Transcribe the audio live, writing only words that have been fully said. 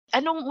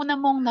Anong una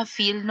mong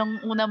na-feel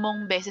nung una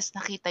mong beses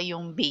nakita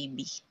yung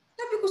baby?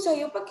 Sabi ko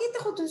sa'yo,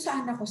 pagkita ko dun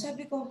sa anak ko,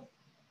 sabi ko,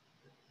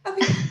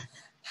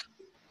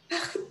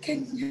 bakit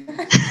ganyan?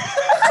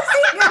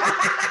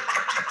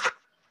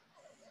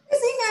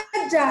 kasi nga,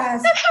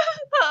 Jazz,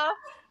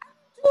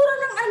 tsura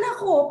ng anak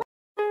ko.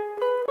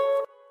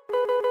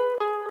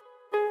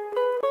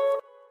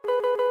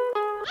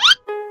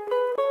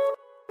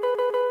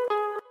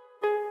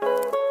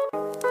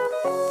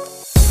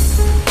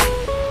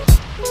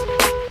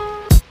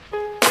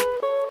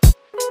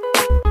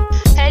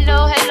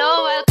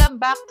 Hello!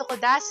 Welcome back to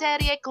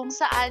Kudaserye kung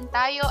saan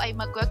tayo ay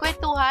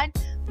magkwekwentuhan,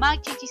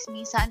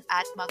 magchichismisan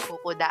at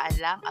magkukudaan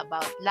lang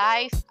about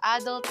life,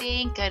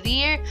 adulting,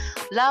 career,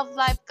 love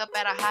life,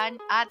 kaperahan,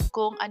 at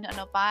kung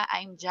ano-ano pa.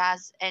 I'm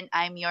Jazz and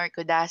I'm your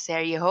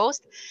Kudaserye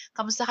host.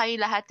 Kamusta kayo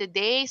lahat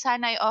today?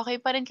 Sana ay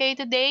okay pa rin kayo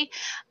today.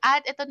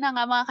 At ito na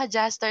nga mga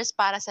ka-Jazzers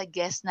para sa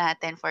guest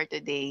natin for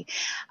today.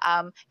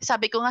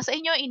 Sabi ko nga sa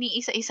inyo,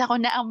 iniisa-isa ko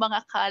na ang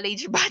mga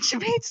college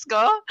batchmates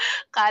ko,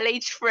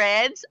 college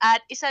friends,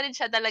 at isa rin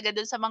siya talaga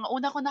dun sa mga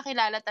una ko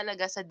nakilala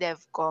talaga sa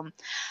DevCom.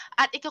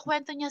 At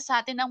ikukwento niya sa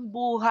atin ang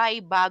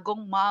buhay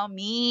bagong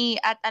mommy.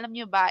 At alam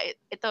niyo ba,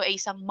 ito ay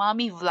isang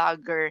mommy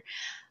vlogger.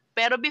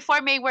 Pero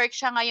before may work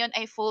siya, ngayon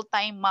ay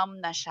full-time mom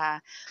na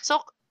siya. So,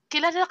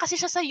 kilala kasi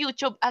siya sa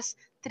YouTube as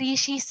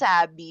Trishi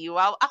Sabi.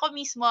 Wow, ako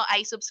mismo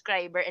ay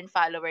subscriber and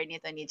follower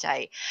nito ni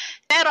Chai.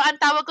 Pero ang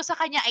tawag ko sa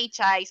kanya ay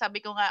Chai.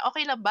 Sabi ko nga,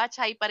 okay lang ba?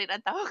 Chai pa rin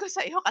ang tawag ko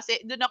sa iyo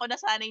kasi doon ako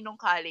nasanay nung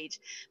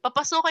college.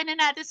 Papasukin na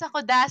natin sa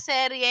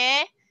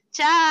Kudaserye.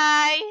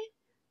 Chai!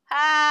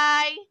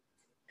 Hi!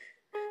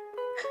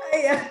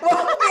 Ayan,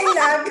 okay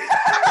lang.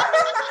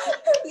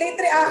 Late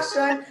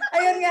reaction.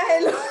 Ayun nga,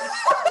 hello.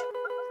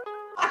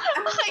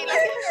 Okay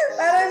lang.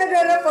 Parang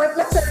nagre-report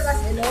lang sa labas.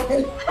 Hello.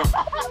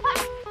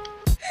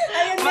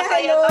 Ayun nga,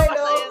 Masaya hello.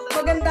 to.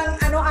 Magandang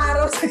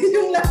araw sa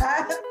inyong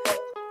lahat.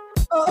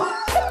 Oo.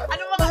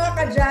 Ano mga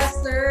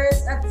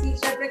ka-Jazzers at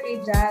syempre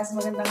kay Jazz,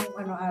 magandang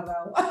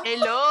araw.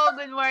 Hello,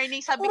 good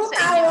morning. Sabi ko Puro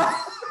sa inyo. tawa.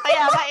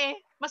 Kaya nga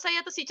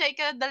masaya to si Chai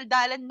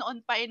kadaldalan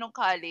noon pa nung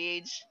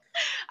college.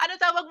 Ano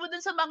tawag mo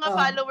dun sa mga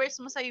followers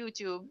mo sa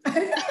YouTube?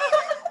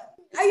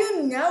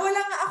 Ayun nga,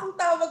 wala nga akong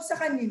tawag sa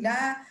kanila.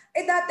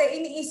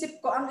 Dati, iniisip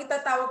ko, ang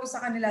itatawag ko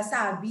sa kanila,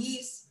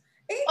 sabis.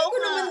 Hindi ko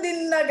naman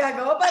din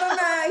nagagawa. Parang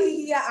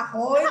nahihiya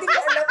ako. Hindi ko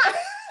alam.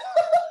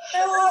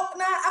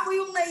 Ako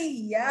yung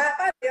nahihiya.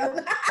 Paano yun?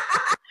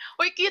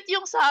 Uy, cute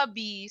yung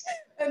sabis.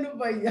 Ano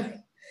ba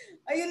yan?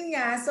 Ayun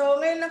nga. So,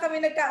 ngayon lang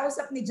kami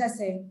nagkausap ni Jazz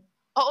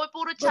Oo,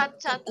 puro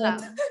chat-chat lang.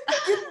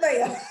 Cute ba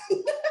yan?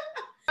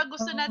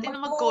 Gusto natin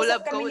na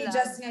mag-collab kami ni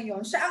Jazz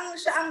ngayon.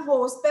 Siya ang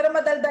host, pero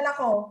madaldal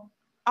ako.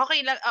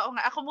 Okay lang. Oo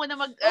nga. Ako muna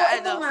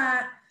ito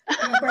nga.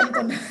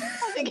 Kwento na.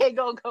 Sige,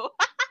 go.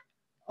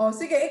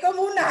 Sige, ikaw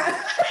muna.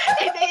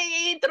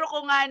 I-intro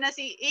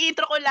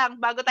ko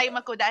lang bago tayo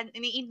magkudaan.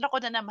 Ini-intro ko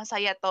na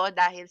masaya to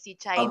dahil si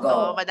Chai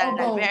to,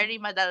 madaldal,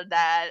 very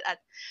madaldal at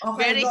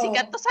very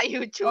sikat to sa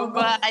YouTube,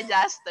 mga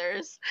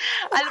ka-Jazzers.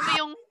 Alam mo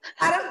yung...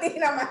 Parang di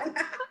naman.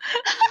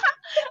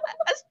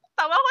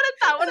 Tawa ko ng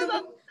tawa.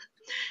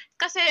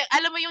 Kasi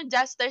alam mo yung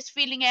Jazzers,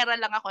 feelingera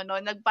lang ako no,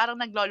 parang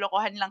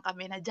naglolokohan lang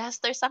kami na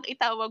Jazzers ang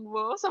itawag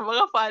mo sa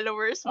mga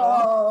followers mo.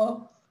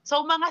 Oo.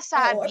 So mga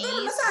sabis.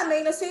 Pero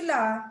nasanay na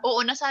sila.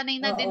 Oo, nasanay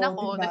na din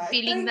ako. Diba?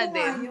 Nag-feeling na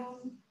din.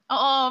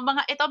 Oo,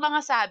 mga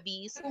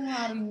sabis.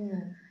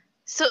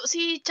 So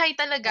si Chai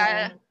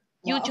talaga,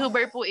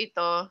 YouTuber po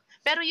ito.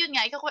 Pero yun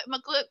nga,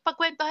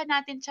 pagkwentuhan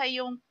natin siya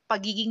yung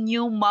pagiging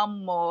new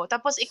mom mo.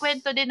 Tapos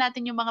ikwento din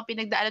natin yung mga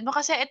pinagdaanan mo.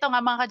 Kasi ito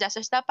nga mga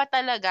ka-Jazzers, dapat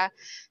talaga,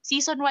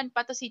 season 1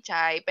 pa to si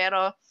Chai.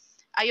 Pero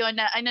ayun,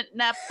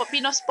 na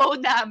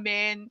pinospone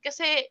namin.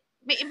 Kasi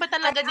may iba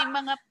talaga din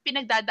mga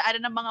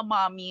pinagdadaanan ng mga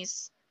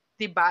mommies.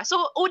 Diba? So,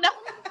 unang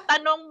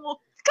tanong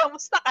mo,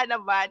 kamusta ka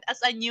naman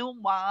as a new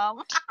mom?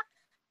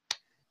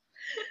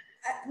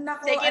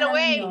 Naku, take it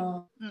away.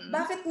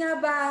 Bakit nga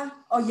ba?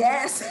 Oh,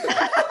 yes.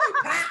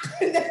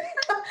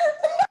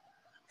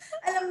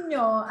 Alam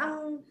nyo,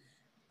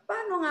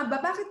 paano nga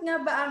ba? Bakit nga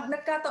ba ang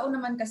nagkataon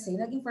naman kasi,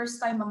 naging first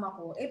time mom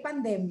ako,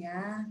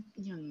 pandemya.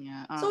 Yun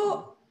nga.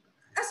 So,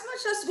 as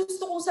much as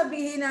gusto kong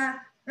sabihin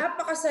na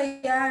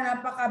napakasaya,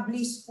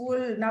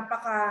 napaka-blissful,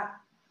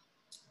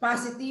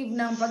 napaka-positive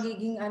ng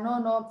pagiging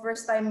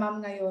first time mom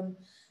ngayon,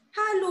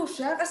 halo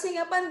siya kasi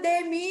nga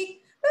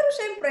pandemic. Pero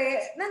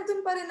syempre, nandun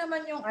pa rin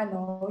naman yung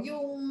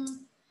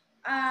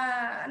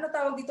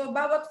tawag dito,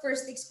 bawat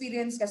first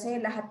experience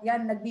kasi lahat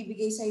yan,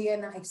 nagbibigay sa iyo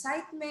ng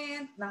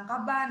excitement, ng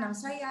kaba, ng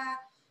saya.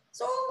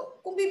 So,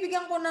 kung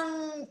bibigyan ko ng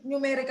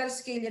numerical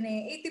scale yan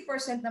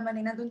 80% naman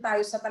nandun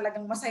tayo sa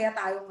talagang masaya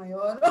tayo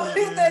ngayon.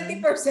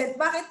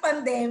 20%, bakit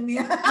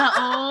pandemya?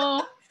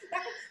 Oo.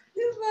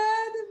 Diba?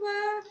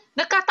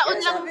 Nagkataon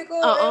kaya lang. Sabi ko,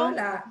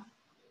 wala.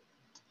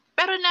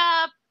 Pero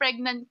na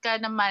pregnant ka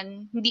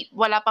naman,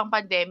 wala pang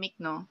pandemic,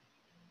 no?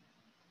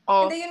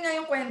 Hindi, yun nga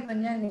yung kwento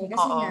niyan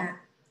Kasi nga,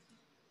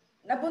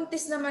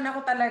 nabuntis naman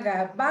ako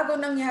talaga bago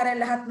nangyari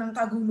lahat ng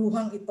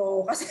kaguluhang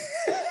ito. Kasi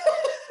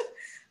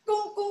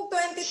kung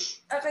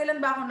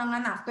kailan ba ako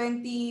nanganak?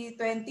 2020,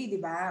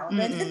 di ba? O,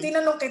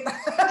 tinanong kita.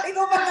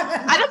 Ikaw ba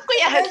nanganak? Alam ko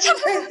yan.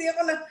 2020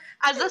 ako nang...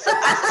 As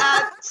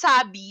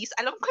sabis,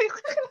 alam ko yun.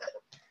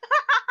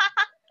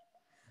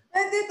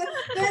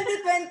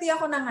 2020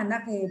 ako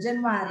nanganak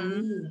January.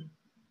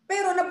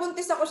 Pero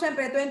nabuntis ako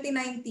syempre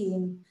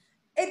 2019.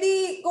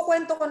 Di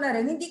kukwento ko na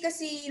rin, hindi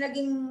kasi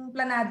naging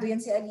planado yan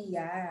si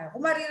Aliyah.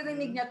 Kung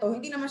maririnig niya to,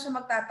 hindi naman siya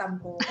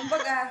magtatampo.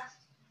 Kumbaga,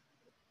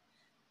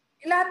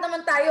 lahat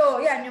naman tayo,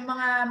 yan, yung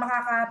mga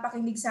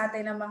makakapakinig sa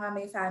atin ng mga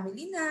may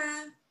family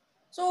na.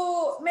 So,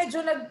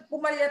 medyo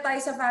nagpumalya tayo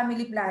sa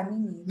family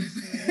planning.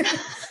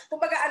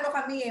 Kumbaga ano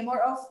kami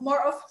more of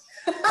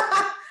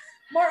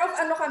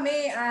ano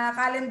kami,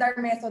 calendar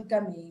method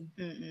kami.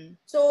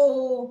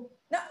 So,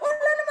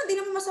 wala naman, di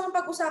naman masamang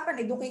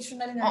pag-usapan,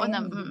 educational nga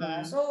yan,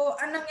 diba? So,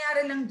 ang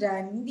nangyari lang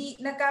dyan,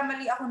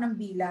 nagkamali ako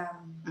ng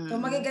bilang. So,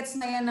 magigets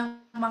na yan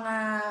ng mga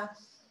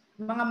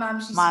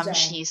mamshis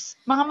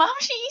dyan. Mga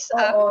mamshis?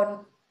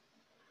 Oo.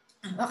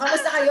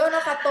 Kamusta kayo,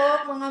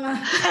 Katok? Mga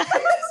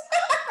mamshis?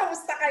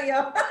 Kamusta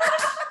kayo?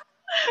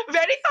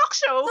 Very talk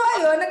show. So,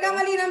 ayun,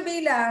 nagkamali ng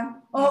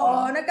bilang.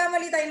 Oo,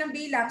 nagkamali tayo ng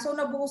bilang. So,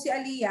 nabuo si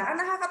Aliyah. Ang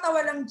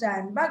nakakatawa lang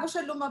dyan, bago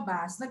siya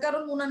lumabas,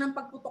 nagkaroon muna ng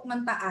pagputok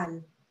ng taal.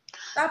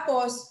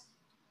 Tapos,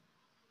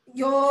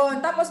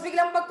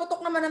 biglang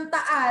pagputok naman ng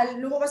taal,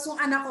 lumabas yung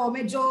anak ko,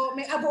 medyo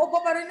may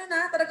abo-abo pa rin nun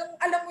Talagang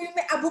alam mo yung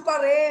may abo pa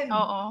rin.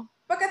 Oo.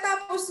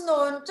 Pagkatapos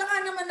nun, tsaka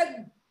naman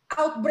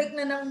nag-outbreak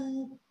na ng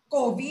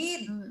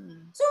COVID.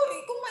 So,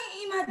 kung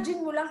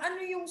mai-imagine mo lang, ano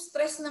yung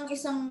stress ng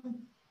isang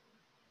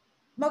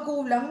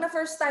magulang na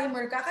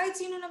first-timer ka, kahit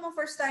sino namang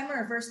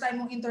first-timer, first time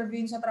mong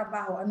interviewin sa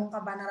trabaho, anong ka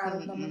ba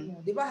nararamdaman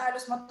mo? Di ba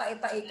halos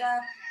matai-tai ka,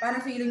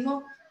 parang feeling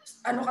mo,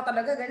 ano ka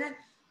talaga, ganyan.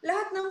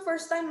 Lahat ng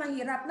first time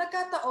mahirap.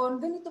 Nagkataon,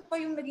 ganito pa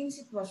yung naging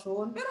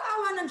sitwasyon. Pero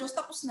awa ng Diyos,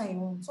 tapos na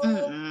yun. So,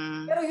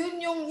 pero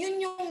yun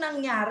yung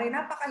nangyari.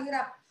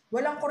 Napakahirap.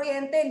 Walang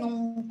kuryente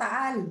nung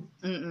taal.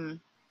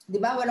 Di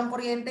ba? Walang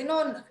kuryente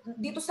noon.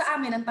 Dito sa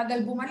amin, ang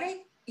tagal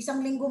bumalik. 1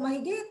 linggo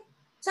mahigit.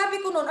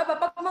 Sabi ko noon,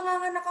 pag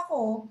manganganak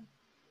ako,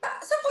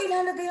 saan ko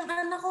ilalagay ang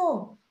anak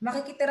ko?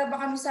 Makikitira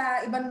ba kami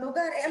sa ibang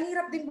lugar? Ang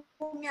hirap din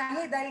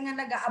bumiyahe dahil nga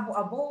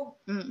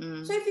nag-aabo-abo.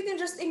 So if you can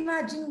just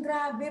imagine,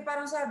 grabe,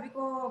 parang sabi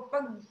ko,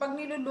 pag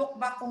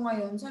nilulook back ko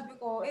ngayon, sabi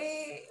ko,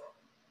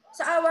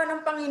 sa awa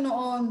ng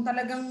Panginoon,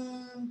 talagang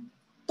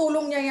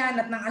tulong niya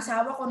yan at ng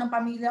asawa ko, ng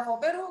pamilya ko.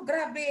 Pero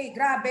grabe.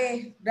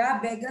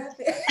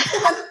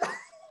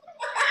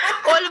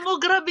 Alam mo,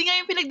 grabe nga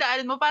yung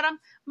pinagdaanan mo.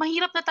 Parang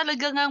mahirap na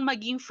talaga nga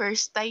maging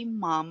first time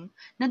mom.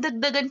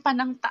 Nadagdagan pa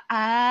ng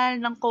taal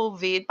ng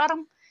COVID.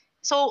 Parang,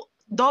 so,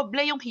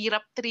 doble yung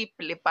hirap,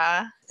 triple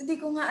pa.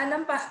 Hindi ko nga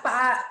alam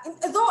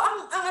though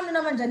ang ano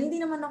naman dyan, hindi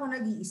naman ako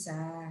nag-iisa.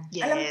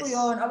 Yes. Alam ko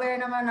yon, aware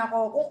naman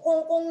ako.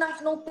 Kung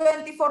nung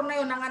 24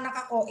 na yun,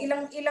 nanganak ako,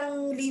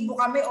 ilang libo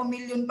kami o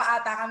milyon pa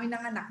ata kami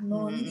nanganak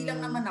noon. Hindi lang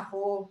naman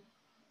ako.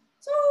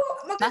 So,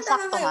 maganda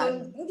nga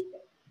ngayon.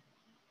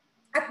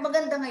 At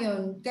maganda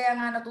ngayon, kaya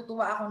nga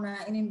natutuwa ako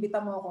na inimbita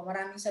mo ako.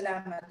 Maraming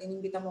salamat,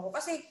 inimbita mo ako.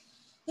 Kasi,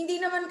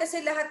 hindi naman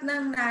kasi lahat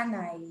ng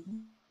nanay,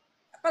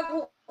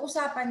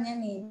 pag-uusapan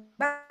yan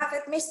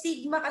Bakit? May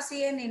stigma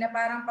kasi yan na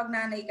parang pag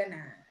nanay ka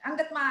na,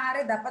 hanggat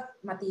maaari, dapat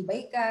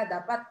matibay ka,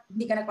 dapat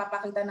hindi ka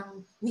nagpapakita ng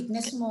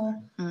weakness mo.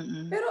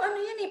 Pero ano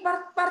yan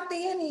parte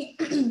yan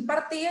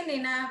parte yan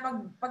na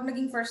pag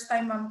naging first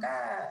time mom ka,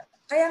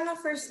 kaya nga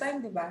first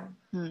time, di ba?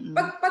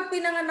 Pag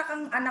pinanganak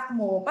ang anak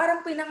mo,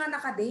 parang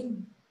pinanganak ka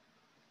din.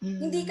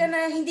 Hindi ka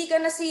na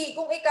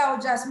kung ikaw,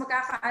 Jazz,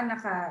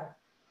 magkakaanak ka.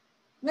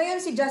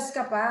 Ngayon si Jazz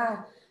ka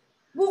pa.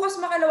 Bukas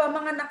makalawa,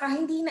 mga anak ka,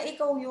 hindi na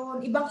ikaw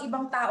yun.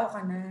 Ibang-ibang tao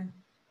ka na.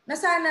 Na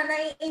sana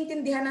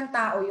naiintindihan ng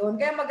tao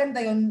yun. Kaya maganda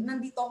yun.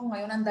 Nandito ako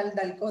ngayon, ang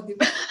daldal ko, di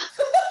ba?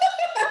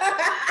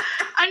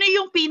 Ano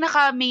yung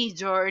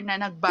pinaka-major na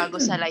nagbago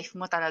sa life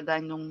mo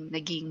talaga nung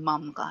naging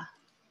mom ka?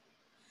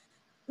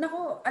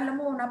 Naku, alam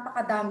mo,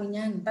 napakadami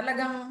niyan.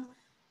 Talagang,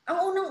 ang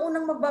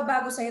unang-unang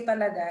magbabago sa'yo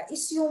talaga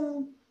is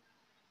yung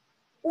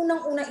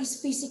unang-una is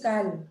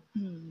physical.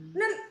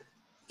 Na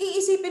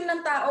iisipin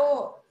ng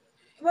tao,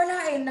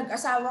 wala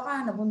nag-asawa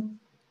ka,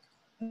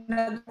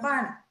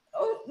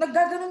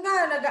 naggaganon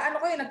ka,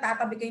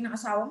 nagtatabi kayo ng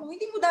asawa mo.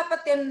 Hindi mo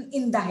dapat yan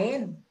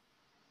indahin.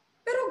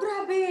 Pero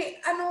grabe,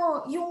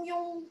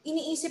 yung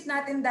iniisip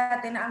natin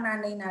dati na ang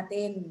nanay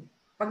natin,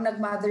 pag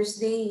nag-Mother's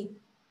Day,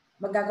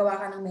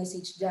 maggagawa ka ng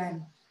message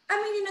dyan.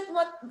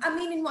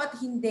 Aminin mo at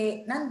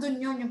hindi,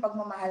 nandun yun yung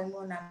pagmamahal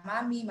mo na,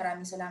 Mami,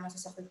 maraming salamat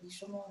sa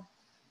sakripisyo mo.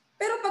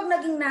 Pero pag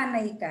naging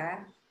nanay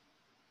ka,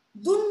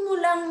 dun mo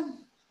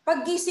lang,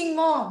 paggising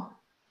mo,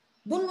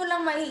 dun mo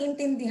lang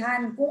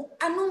maiintindihan kung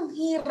anong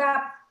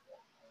hirap,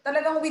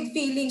 talagang with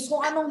feelings, kung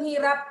anong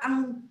hirap,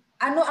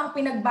 ano ang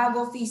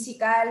pinagbago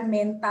physical,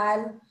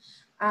 mental,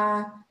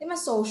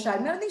 social.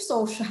 Meron din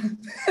social.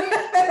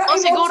 Pero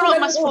siguro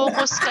mas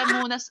focus ka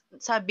muna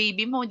sa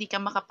baby mo, hindi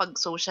ka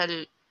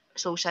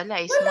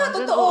makapag-socialize. Wala,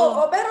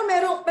 totoo.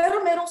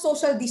 Pero merong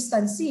social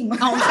distancing.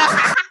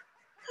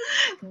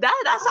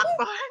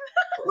 Nasakto.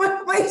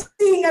 May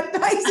singit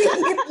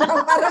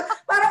lang.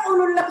 Para Parang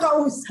ulol lang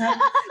kausap.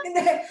 Hindi,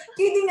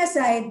 kidding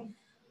aside,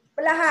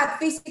 lahat,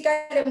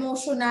 physical,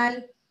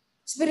 emotional,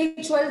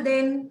 spiritual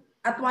din,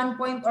 at one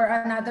point or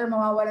another,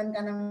 mawawalan ka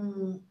ng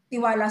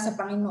tiwala sa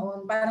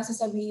Panginoon. Parang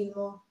sasabihin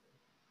mo,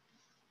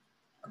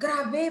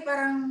 grabe,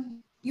 parang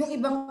yung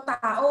ibang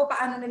tao,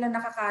 paano nila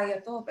nakakaya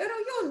to? Pero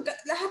yun,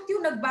 lahat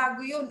yun,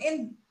 nagbago yun.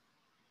 And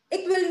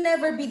it will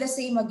never be the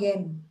same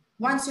again.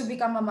 Once you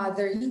become a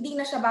mother, hindi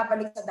na siya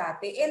babalik sa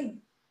dati. And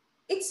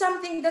it's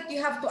something that you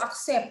have to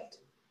accept.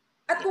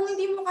 At kung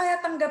hindi mo kaya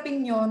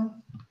tanggapin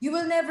yon, you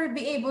will never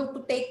be able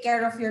to take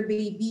care of your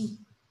baby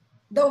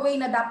the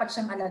way na dapat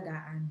siyang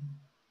alagaan.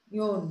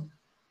 Yun.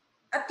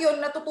 At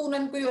yun,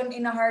 natutunan ko yun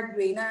in a hard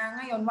way na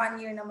ngayon,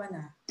 1 year naman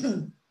na.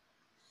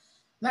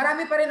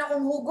 Marami pa rin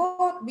akong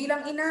hugot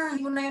bilang ina.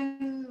 Yun na yun,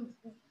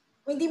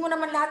 hindi mo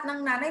naman lahat ng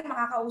nanay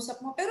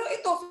makakausap mo. Pero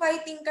ito,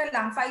 fighting ka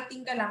lang.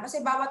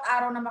 Kasi bawat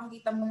araw na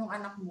makikita mo yung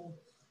anak mo,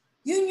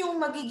 yun yung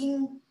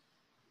magiging,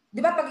 di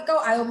ba pag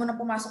ikaw ayaw mo na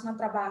pumasok ng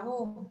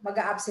trabaho,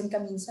 mag-a-absent ka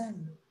minsan.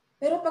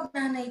 Pero pag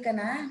nanay ka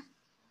na,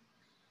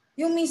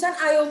 yung minsan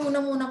ayaw mo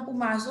na munang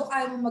pumasok,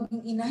 ayaw mo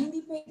maging ina,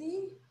 hindi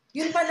pwede.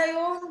 Yun pala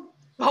yun.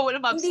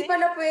 Bawal umabsent? Hindi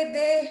pala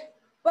pwede.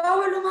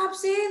 Bawal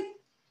umabsent.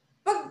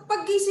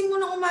 Pag gising mo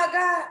ng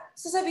umaga,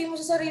 sasabihin mo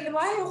sa sarili mo,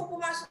 ayaw ko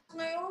pumasok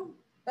ngayon.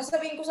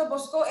 Sasabihin ko sa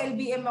boss ko,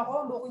 LBM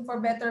ako, looking for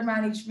better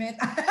management.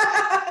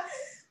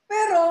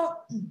 Pero,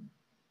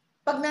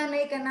 pag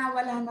nanay ka na,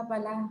 wala na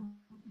pala.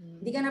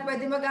 Hindi ka na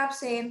pwede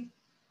mag-absent.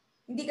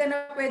 Hindi ka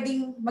na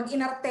pwedeng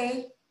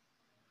mag-inarte.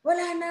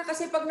 Wala na.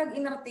 Kasi pag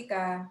nag-inarte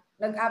ka,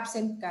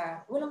 nag-absent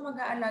ka, walang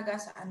mag-aalaga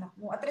sa anak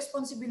mo. At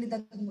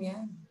responsibilidad mo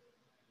yan.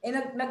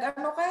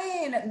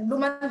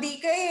 Lumandi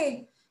ka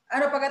eh.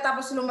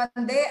 Pagkatapos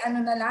lumandi,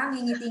 na lang,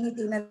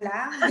 ngingiti-ngiti na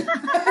lang.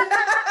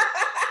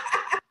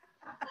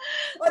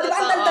 O, diba,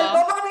 ang daldal ko?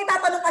 Baka may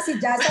tatanong ka si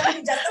Jazz. Sabi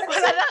ni Jazz,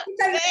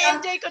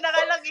 na-enjoy ko na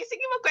ka lang.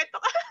 Sige, magkwento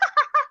ka.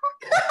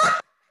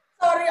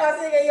 Sorry,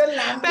 sige, yun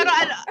lang. Pero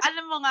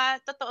alam mo nga,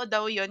 totoo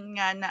daw yun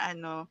nga na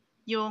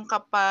yung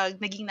kapag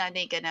naging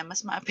nanay ka na,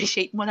 mas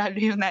ma-appreciate mo lalo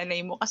yung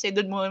nanay mo kasi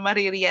doon mo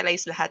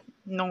marirealize lahat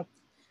ng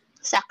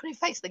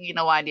sacrifice na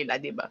ginawa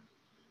nila, di ba?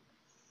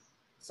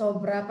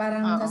 Sobra.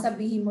 Parang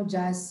sasabihin mo,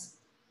 Jazz,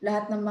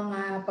 lahat ng mga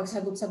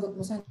pagsagot-sagot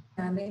mo sa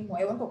nanay mo,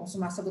 ewan ko kung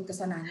sumasagot ka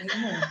sa nanay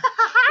mo,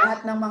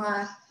 lahat ng mga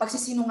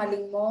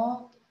pagsisinungaling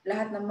mo,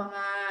 lahat ng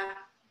mga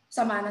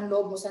sama ng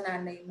loob mo sa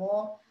nanay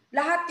mo,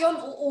 lahat yon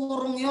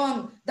uurong yon.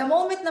 The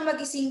moment na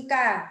magising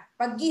ka,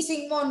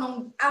 paggising mo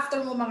nung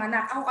after mo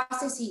manganak, ako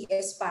kasi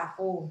CS pa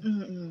ako.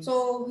 Mm-hmm.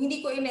 So,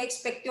 hindi ko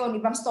ine-expect yon.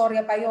 Ibang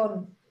storya pa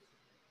yon.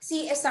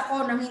 CS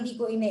ako nang hindi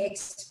ko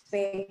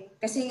ine-expect.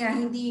 Kasi nga,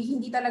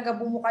 hindi talaga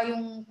bumuka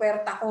yung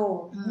puwerta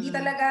ko. Hindi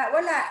talaga,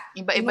 wala.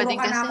 Iba-iba din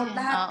kasi.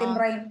 Lahat,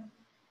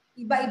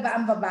 iba-iba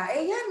ang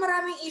babae. Yan,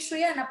 maraming issue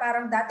yan na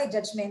parang dati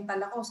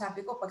judgmental ako.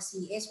 Sabi ko, pag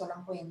CS,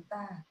 walang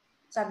kwenta.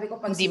 Sabi ko,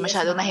 pag hindi CS,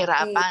 masyado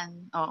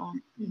nahirapan.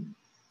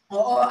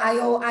 Oo,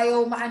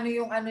 ayaw maano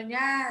yung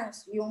niya.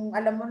 Yung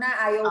alam mo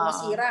na, ayaw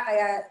masira.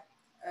 Kaya,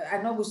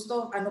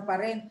 gusto, pa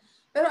rin.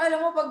 Pero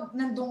alam mo, pag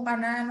nandun ka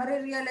na,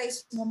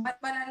 marirealize mo, mat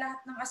pala lahat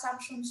ng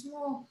assumptions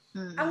mo.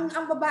 Ang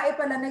babae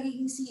pala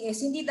nagiging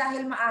CS, hindi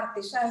dahil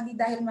maarte siya, hindi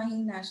dahil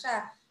mahina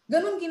siya.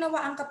 Ganun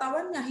ginawa ang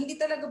katawan niya. Hindi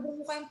talaga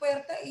bumuka yung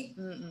puwerta eh.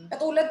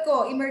 Katulad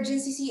ko,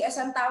 emergency CS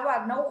ang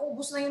tawag.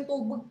 Nauubos na yung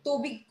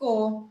tubig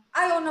ko.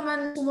 Ayaw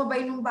naman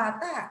sumabay ng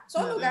bata.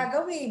 So ano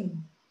gagawin?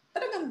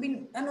 Talagang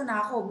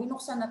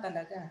binuksan na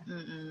talaga.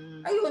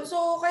 Ayun,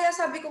 so kaya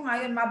sabi ko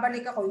ngayon,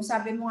 mabalik ako, yung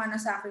sabi mo nga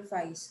na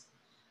sacrifice.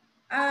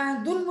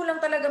 Doon mo lang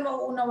talaga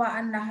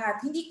mauunawaan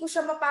lahat. Hindi ko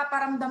siya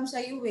mapaparamdam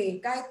sa iyo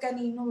eh, kahit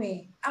kanino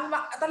eh.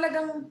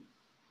 Talagang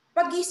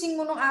pagising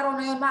mo nung araw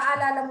na yun,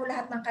 maaalala mo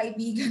lahat ng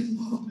kaibigan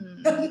mo,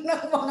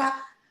 ng mga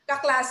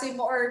kaklase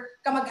mo or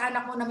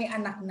kamag-anak mo na may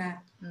anak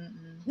na.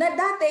 Na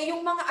dati,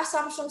 yung mga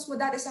assumptions mo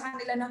dati sa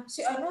kanila na,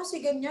 si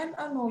ganyan,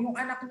 yung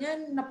anak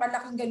niyan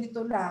napalaking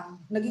ganito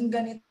lang, naging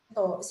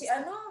ganito.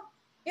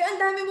 Yung ang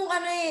dami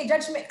mong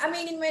judgment,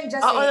 aminin mo yun,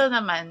 just Oo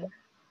naman.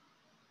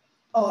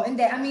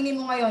 Hindi, aminin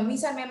mo ngayon.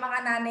 Minsan may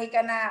mga nanay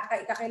ka na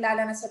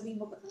kakilala na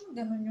sabihin mo, ba't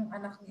ganun yung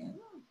anak niya?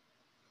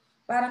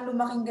 Parang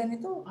lumaking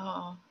ganito.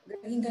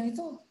 Naging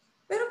ganito.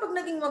 Pero pag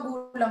naging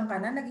magulang ka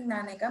na, naging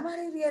nanay ka,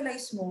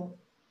 marirealize mo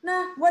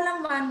na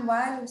walang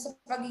manual sa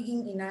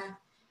pagiging ina.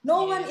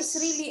 No one is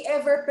really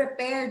ever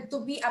prepared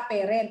to be a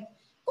parent.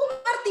 Kung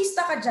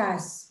artista ka,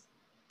 Jazz.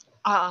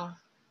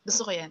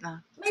 Gusto ko yan.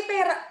 May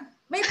pera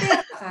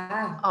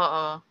ka.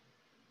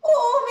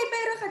 Oo, may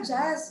pera ka,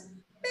 Jazz.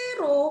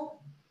 Pero,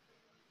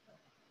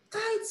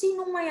 kahit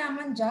sinong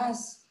mayaman,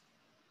 Jazz,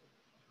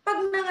 pag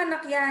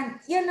nanganak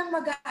yan ang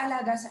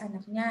mag-aalaga sa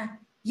anak niya.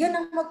 Yan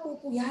ang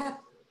magpupuyat.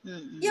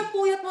 Yan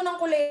puyat mo ng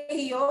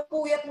kolehiyo,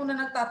 puyat mo na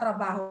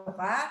nagtatrabaho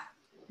ka.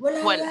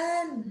 Wala.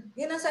 Yan.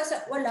 Yan ang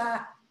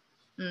wala.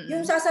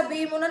 Yung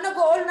sasabihin mo na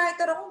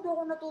nag-all-nighter ako, doon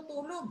ako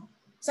natutulog.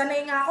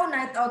 Sanay nga ako,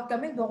 night out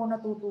kami, doon ako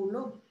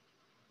natutulog.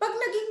 Pag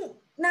naging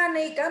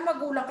nanay ka,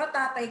 magulang ka,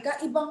 tatay ka,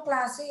 ibang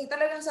klase.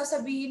 Talagang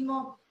sasabihin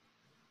mo,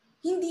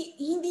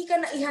 hindi ka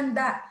na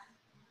ihanda.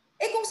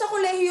 kung sa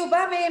kolehiyo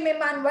ba, may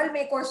manual,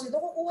 may course nito,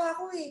 kukuha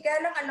ko eh.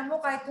 Kaya lang alam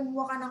mo, kahit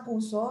kumuha ka ng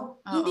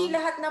kurso, hindi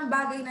lahat ng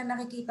bagay na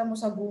nakikita mo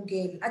sa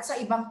Google at sa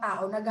ibang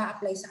tao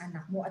nag-a-apply sa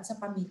anak mo at sa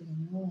pamilya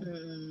mo.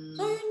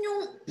 So yun yung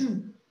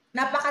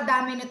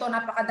napakadami nito,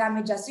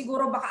 napakadami dyan.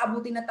 Siguro baka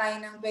abutin na tayo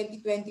ng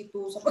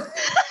 2022.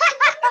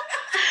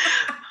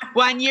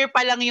 1 year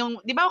pa lang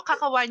yung, di ba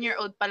kaka 1 year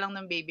old pa lang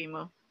ng baby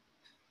mo?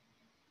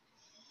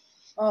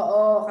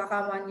 Oo,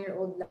 kaka 1 year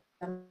old lang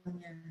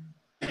yan.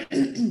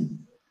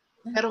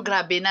 Pero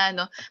grabe na,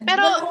 no?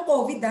 Pero wala akong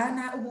COVID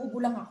nauubo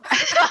lang ako.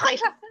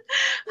 Okay lang.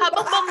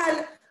 Habang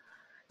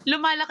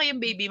lumalaki yung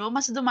baby mo,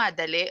 mas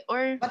dumadali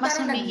or mas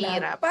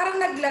mahirap?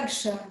 Parang nag-lag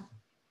siya.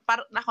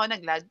 Ako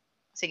nag-lag?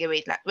 Sige,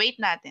 wait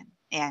natin.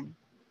 Ayan.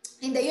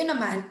 Hindi, yun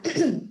naman.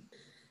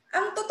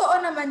 Ang totoo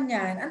naman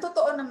yan,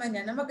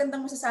 na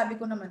magandang masasabi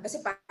ko naman,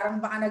 kasi parang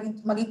baka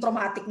maging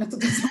traumatic na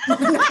ito sa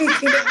mga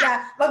nakikinig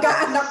na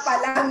mag-aanak pa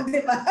lang,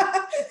 di ba?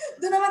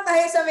 Doon naman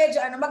tayo sa medyo,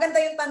 maganda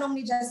yung tanong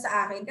ni Jazz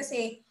sa akin,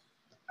 kasi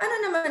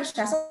naman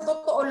siya, sa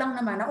totoo lang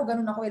naman, ako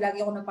ganun ako, lagi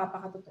ako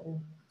nagpapakatotoo.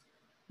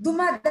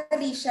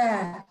 Dumadali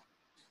siya.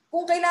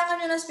 Kung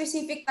kailangan nyo ng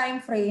specific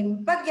time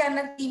frame, pag yan,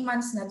 3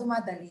 months na,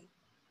 dumadali.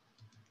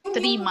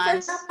 3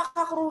 months?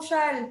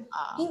 Napaka-crucial.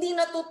 Hindi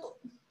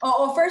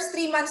Oo, first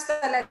 3 months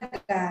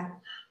talaga.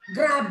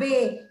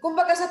 Grabe.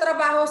 Kumbaga sa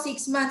trabaho,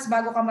 6 months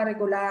bago ka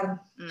ma-regular.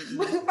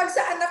 Pag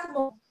sa anak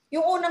mo,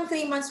 yung unang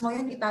 3 months mo,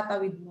 yan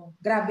itatawid mo.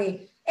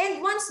 Grabe.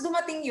 And once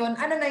dumating yun,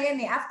 na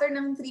yan after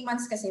ng 3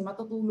 months kasi,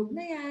 matutulog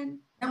na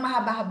yan ng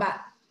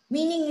mahaba-haba.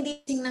 Meaning,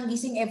 hindi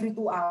gising every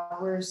 2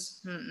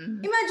 hours.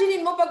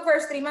 Imaginein mo, pag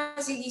first 3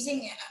 months,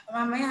 gising,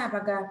 mamaya,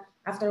 pag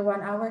after 1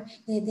 hour,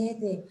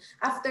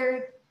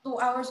 after 2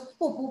 hours,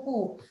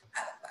 pupupu.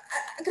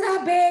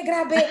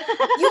 Grabe.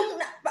 Yung,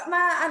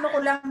 ko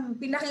lang,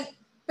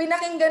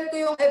 pinakinggan ko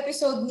yung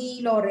episode ni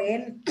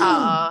Lauren.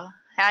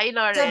 Hi,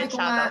 Lauren.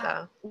 Shout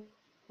out.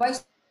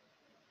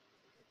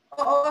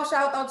 Oo,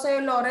 shout out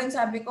sa'yo, Lauren.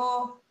 Sabi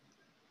ko,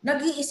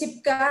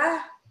 nag-iisip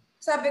ka.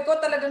 Sabi ko,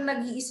 talagang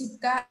nag-iisip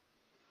ka.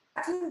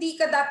 At hindi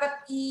ka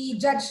dapat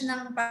i-judge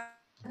ng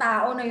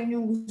tao na yun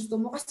yung gusto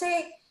mo.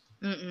 Kasi,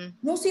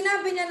 nung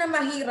sinabi niya na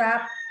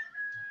mahirap,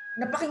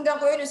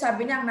 napakinggan ko yun, yung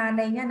sabi niya, ang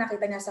nanay niya,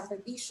 nakita niya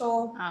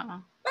sakripisyo.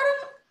 Parang,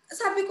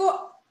 sabi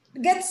ko,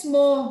 gets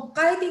mo,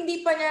 kahit hindi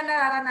pa niya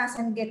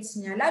nararanasan, gets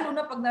niya. Lalo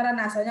na pag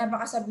naranasan niya,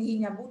 baka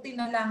sabihin niya, buti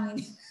na lang.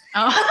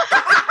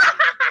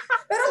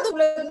 Pero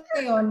tulad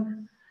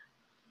ngayon,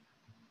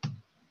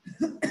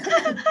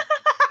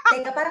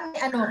 teka, parang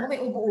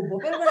may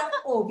ubo-ubo. Pero wala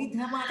akong COVID,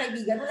 mga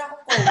kaibigan. Wala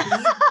akong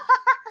COVID.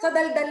 Sa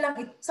daldal lang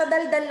ito. Sa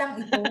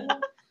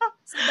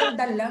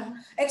daldal lang.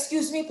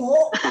 Excuse me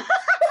po.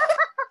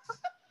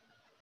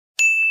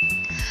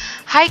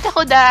 Hi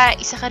Kakuda!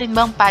 Isa ka rin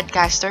bang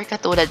podcaster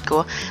katulad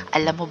ko?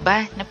 Alam mo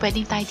ba na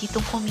pwedeng tayo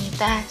ditong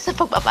kumita sa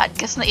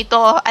pagpapodcast na ito?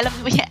 Alam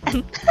mo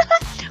yan?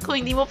 Kung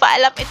hindi mo pa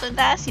alam, ito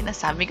na.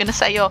 Sinasabi ko na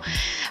sa'yo.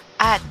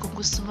 At kung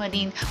gusto mo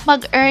rin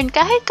mag-earn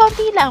kahit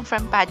kaunti lang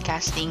from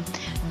podcasting,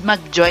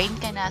 mag-join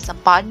ka na sa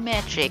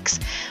Podmetrics.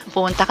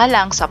 Pumunta ka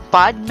lang sa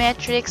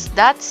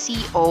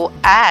podmetrics.co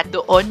at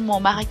doon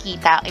mo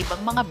makikita ang ibang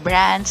mga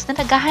brands na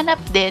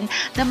naghahanap din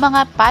ng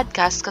mga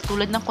podcast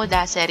katulad ng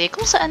Kodasere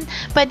kung saan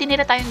pwede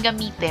nila tayong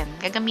gamitin.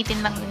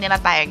 Gagamitin lang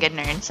nila tayo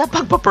ganun sa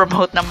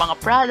pagpapromote ng mga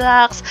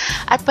products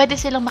at pwede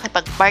silang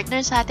makipag-partner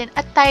sa atin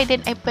at tayo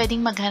din ay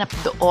pwedeng maghanap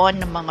doon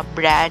ng mga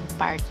brand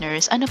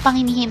partners. Ano pang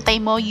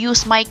hinihintay mo?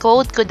 Use my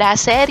code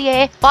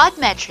Kodasere.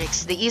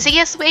 Podmetrics, the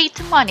easiest way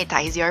to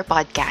monetize your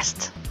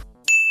podcast.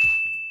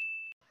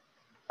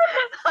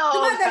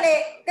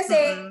 Dumadali.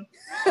 Kasi,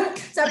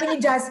 sabi ni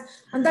Jazz,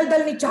 ang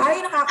daldal ni Chay,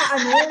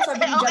 nakakaano.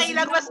 Sabi ni Jazz, okay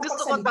lang, mas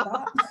gusto ko to.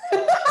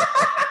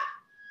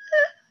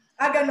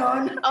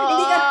 Ganon?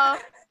 Hindi ka,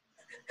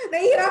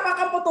 nahihirapan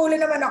kang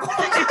putulin naman ako.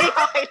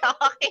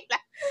 okay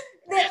lang.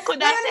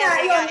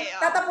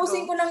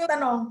 Tatapusin ko lang yung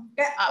tanong.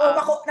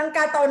 Nang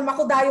kataon,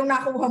 makudayong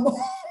nakuha mo.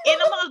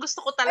 Yan ang mga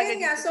gusto ko talaga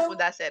dito sa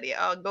Kodasere.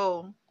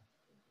 Go.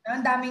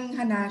 Ang daming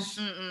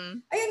hanash.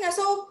 Ayun nga,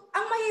 so,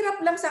 ang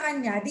mahirap lang sa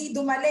kanya, di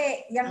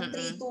dumali. Yung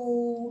 3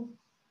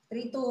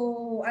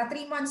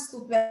 months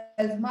to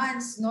 12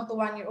 months, no, to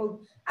 1 year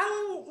old.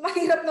 Ang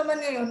mahirap naman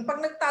ngayon, pag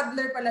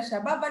nag-toddler pala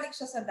siya, babalik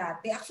siya sa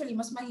dati. Actually,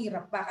 mas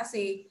mahirap pa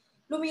kasi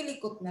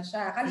lumilikot na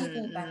siya,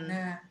 kalikutan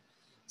na.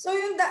 So,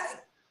 yung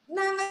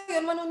na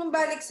ngayon,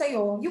 manunumbalik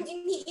sa'yo, yung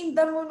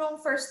iniinda mo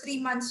nung first 3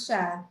 months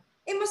siya,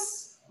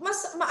 mas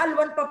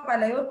maalwan pa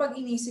pala yun pag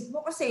inisip mo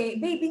kasi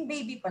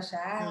baby pa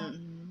siya.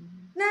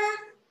 Na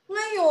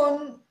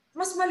ngayon,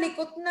 mas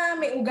malikot na,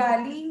 may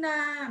ugali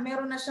na,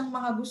 meron na siyang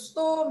mga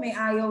gusto, may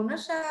ayaw na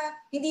siya,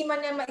 hindi man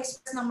niya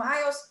ma-express ng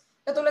maayos.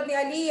 Katulad ni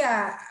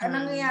Aliyah,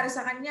 anong nangyayari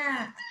sa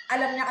kanya?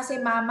 Alam niya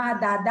kasi mama,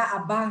 dada,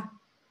 aba.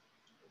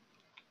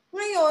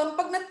 Ngayon,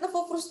 pag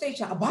na-frustrate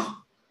siya,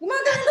 aba?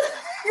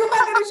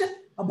 Gumagano siya,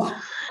 aba?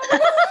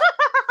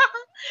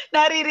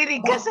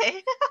 Naririnig kasi.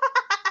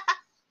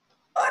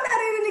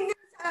 Naririnig niya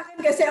sa akin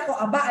kasi ako,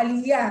 aba,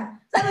 Aliyah.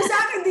 Sabi sa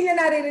akin, hindi niya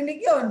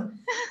naririnig yun.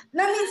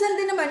 Na minsan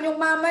din naman, yung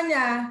mama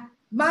niya,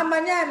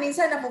 mama niya,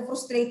 minsan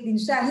napufrustrate din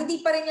siya.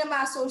 Hindi pa rin niya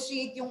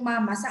ma-associate yung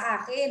mama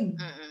sa akin.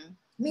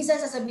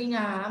 Minsan sasabihin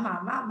niya,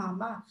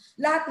 mama.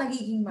 Lahat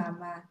nagiging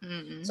mama.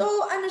 So,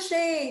 ano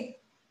siya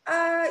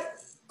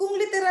kung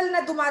literal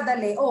na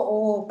dumadali,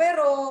 oo.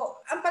 Pero,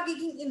 ang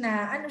pagiging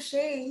ina, ano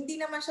siya hindi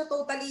naman siya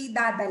totally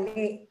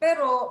dadali.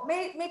 Pero,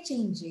 may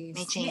changes.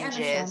 May changes. May ano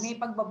siya, may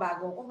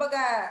pagbabago.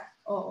 Kumbaga,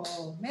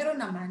 oo, meron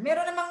namang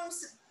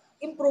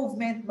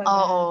improvement ba?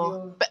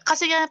 Oo.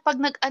 Kasi nga, pag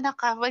nag-anak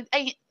ka,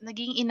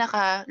 naging ina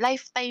ka,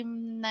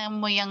 lifetime na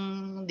mo yung,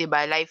 di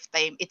ba,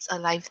 lifetime, it's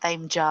a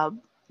lifetime job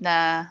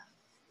na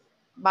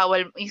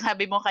bawal, yung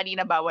sabi mo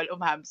kanina, bawal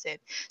umabsent.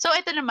 So,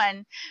 ito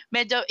naman,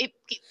 medyo,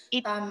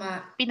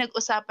 Tama.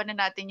 pinag-usapan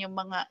na natin yung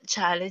mga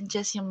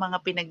challenges, yung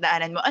mga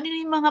pinagdaanan mo. Ano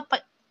yung mga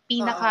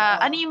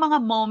ano yung mga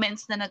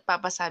moments na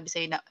nagpapasabi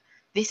sa'yo na,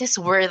 this is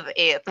worth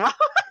it.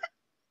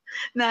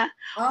 Na,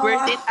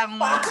 worth it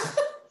ang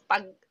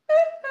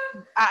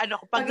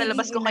pag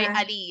nalabas ko kay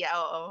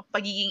Aliyah,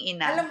 pagiging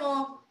ina.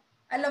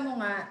 Alam mo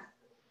nga,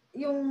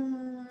 yung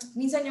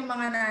minsan yung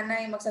mga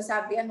nanay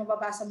magsasabi,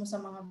 mababasa mo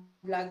sa mga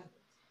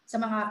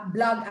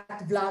vlog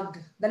at vlog.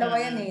 Dalawa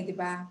yan di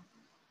ba?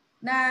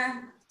 Na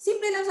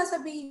simple lang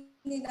sasabihin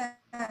nila,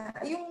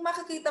 yung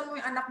makikita mo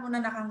yung anak mo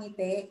na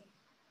nakangiti.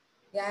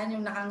 Yan,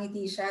 yung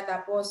nakangiti siya.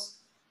 Tapos,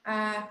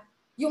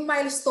 yung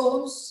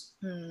milestones,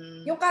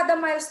 yung kada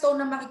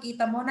milestone na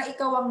makikita mo na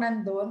ikaw ang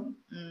nandun,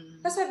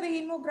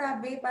 sasabihin mo,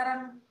 grabe,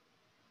 parang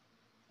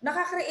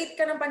nakakreate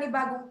ka ng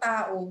panibagong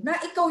tao na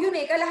ikaw yun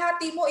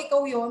kalahati mo,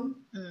 ikaw yun,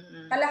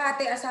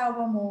 kalahati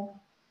asawa mo,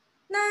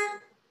 na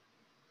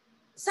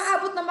sa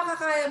abot na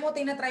makakaya mo,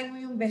 tinatry mo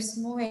yung best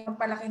mo ang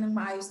palaki ng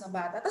maayos na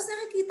bata. Tapos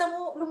nakikita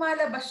mo,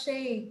 lumalabas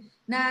siya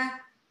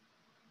na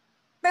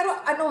pero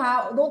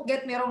don't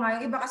get me wrong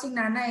yung iba kasing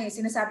nanay,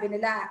 sinasabi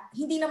nila,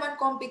 hindi naman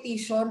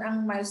competition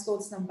ang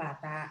milestones ng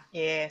bata.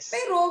 Yes.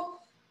 Pero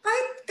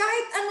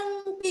kahit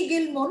anong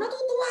pigil mo,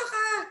 natutuwa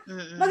ka.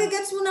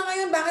 Magigets mo na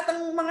ngayon bakit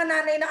ang mga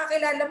nanay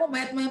nakakilala mo,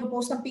 may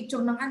post ng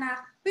picture ng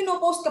anak,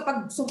 pinopost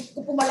kapag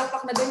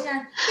pumalakpak na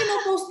ganyan,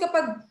 pinopost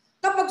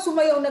kapag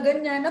sumayaw na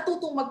ganyan,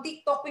 natutong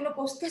mag-TikTok,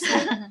 pinopost kasi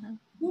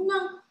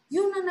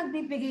yun ang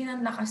nagbibigay ng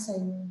lakas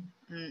sa'yo.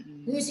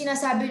 Yung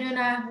sinasabi nyo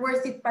na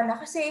worth it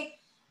pala kasi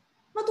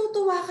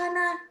matutuwa ka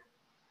na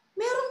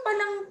meron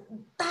palang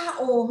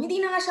tao,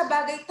 hindi na nga siya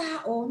bagay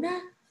tao, na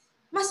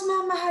mas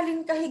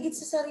mamahalin ka higit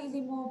sa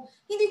sarili mo.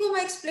 Hindi ko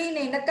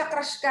ma-explain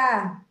nagka-crush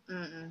ka.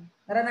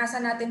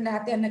 Naranasan natin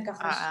lahat yan,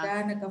 nagka-crush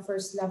ka,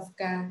 nagka-first love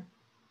ka.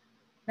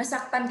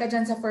 Nasaktan ka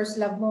dyan sa first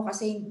love mo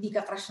kasi hindi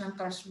ka crush ng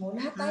crush mo.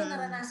 Lahat tayo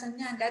naranasan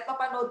yan. Kahit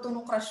papanood to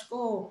nung crush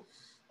ko.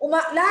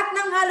 Lahat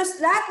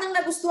ng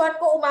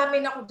nagustuhan ko,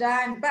 umamin ako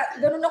dyan.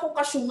 Ganun akong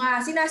kasyunga.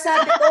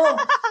 Sinasabi ko,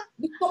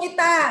 gusto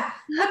kita.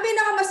 Ang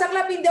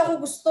pinakamasaklap, hindi ako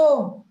gusto.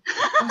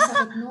 Ang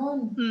sakit nun.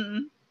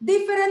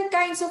 Different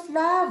kinds of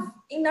love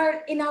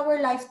in our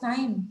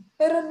lifetime.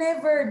 Pero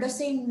never the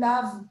same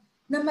love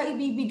na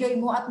maibibigay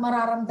mo at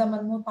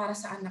mararamdaman mo para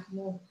sa anak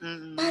mo.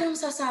 Parang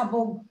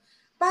sasabog.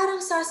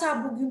 Parang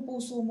sasabog yung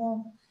puso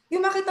mo.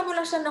 Yung makita mo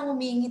lang siya nang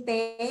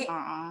humingiti,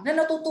 na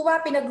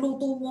natutuwa,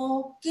 pinagluto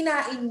mo,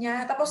 kinain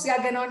niya, tapos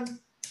gaganon.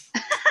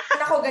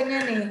 Ako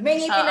ganyan May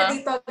ngipin na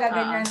dito,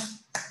 gaganyan.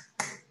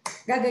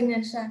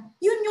 Gaganyan siya.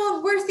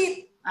 Yun, worth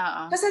it.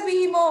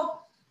 Kasabihin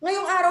mo,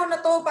 ngayong araw na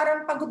to,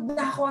 parang pagod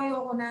na ako,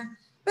 ayoko na.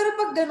 Pero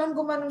pag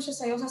gumanon siya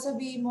sa'yo,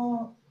 sasabihin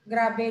mo,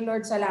 grabe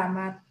Lord,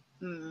 salamat.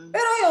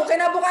 Pero yun,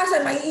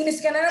 kinabukasan,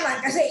 maiinis ka na naman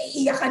kasi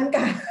iiyakan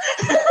ka.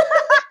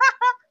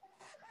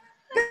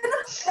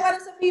 Ganun,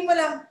 parang sabihin mo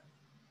lang,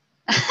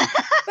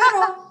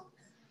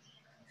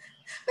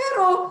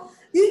 pero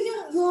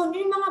yun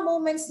yung mga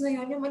moments na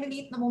yun, yung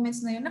maliliit na moments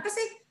na yun, na kasi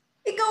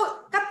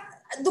ikaw,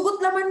 dugot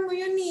laman mo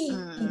yun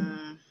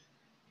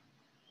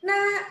na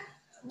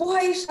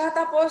buhay siya,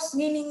 tapos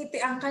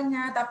nginingitian ka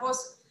niya,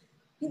 tapos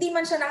hindi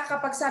man siya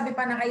nakakapagsabi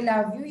pa na I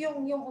love you,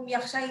 yung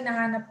umiyak siya,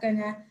 hinahanap ka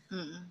niya.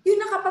 Yung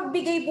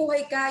nakapagbigay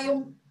buhay ka,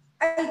 yung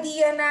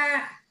idea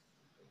na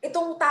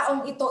itong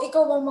taong ito,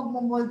 ikaw ang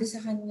magmumolde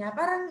sa kanya.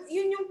 Parang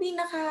yun yung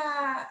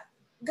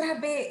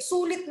grabe,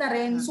 sulit na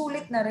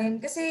rin.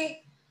 Kasi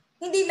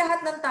hindi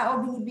lahat ng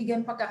tao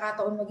binibigyan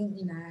pagkakataon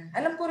maging ina.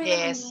 Alam ko rin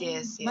yes.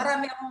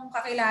 Marami akong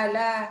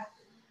kakilala.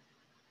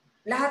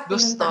 Lahat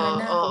gusto, pinuntahan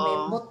na,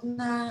 kumembot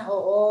na,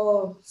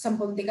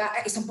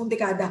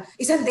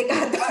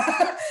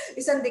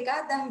 isang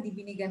dekada, hindi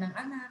binigyan ng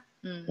anak.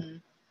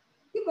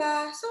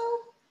 Diba? So,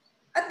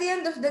 at the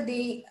end of the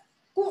day,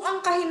 kung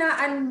ang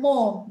kahinaan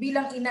mo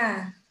bilang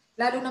ina,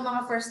 lalo na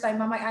mga first time,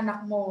 may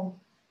anak mo,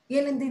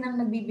 yan din ang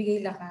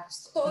nagbibigay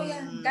lakas. Totoo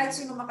yan. Kahit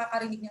sino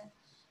makakarinig niya.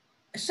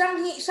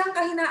 Siyang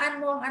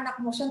kahinaan mo ang anak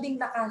mo, siyang ding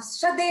lakas.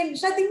 Siya din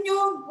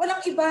yun.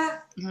 Walang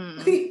iba.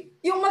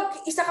 Yung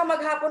isa ka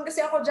maghapon,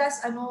 kasi ako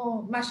just,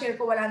 ma-share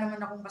ko, wala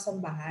naman akong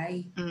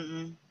kasambahay.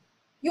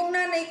 Yung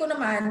nanay ko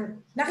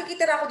naman,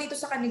 nakikitira ako dito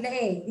sa kanila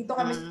Dito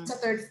kami sa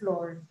third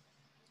floor.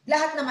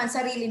 Lahat naman,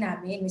 sarili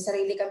namin. May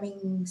sarili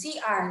kaming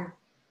CR,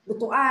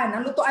 lutuan.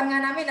 Ang lutuan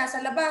nga namin, nasa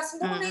labas.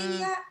 Hindi ko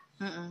nahihiya.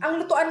 Ang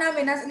lutuan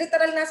namin,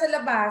 literal nasa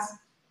labas.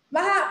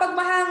 Pag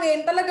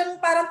mahangin,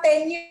 talagang parang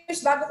 10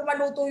 years bago ko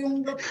maluto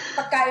yung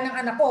pagkain ng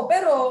anak ko.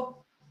 Pero,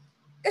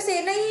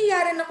 kasi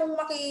nahihiya rin akong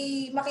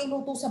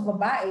makiluto sa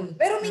babae.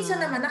 Pero minsan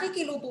naman,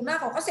 nakikiluto na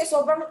ako. Kasi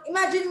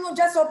imagine mo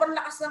dyan, sobrang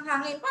lakas ng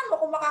hangin. Paano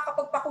ako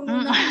makakapagpakulo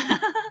ng,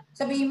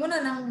 sabihin mo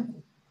na ng,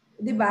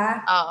 di ba?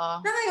 Oo.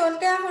 Na ngayon,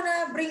 kaya ako na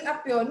bring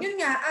up yun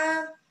nga,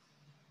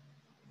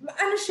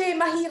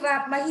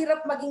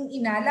 mahirap maging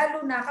ina,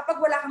 lalo na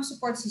kapag wala kang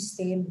support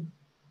system.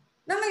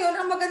 Na ngayon,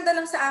 ang maganda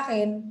lang sa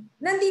akin,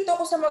 nandito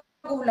ako sa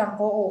magulang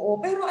ko, oo.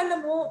 Pero alam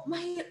mo,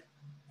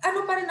 ano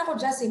pa rin ako,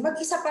 Jess,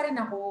 mag-isa pa rin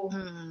ako.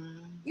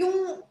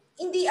 Yung,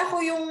 hindi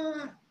ako yung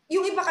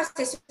iba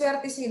kasi,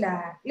 swerte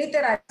sila,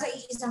 literal, sa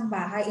isang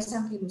bahay,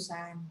 isang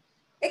kilusan.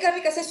 Kami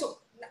kasi,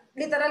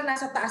 literal,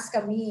 nasa taas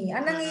kami.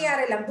 Ang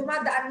nangyayari lang,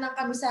 dumadaan lang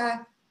kami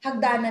sa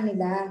hagdanan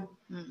nila.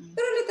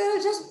 Pero literal,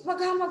 just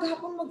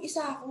maghapon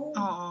mag-isa ako.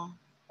 Oo.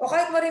 O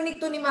kahit marinig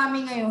to ni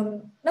Mami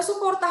ngayon,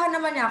 nasuportahan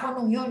naman niya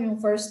ako nung yun, yung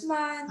first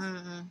month.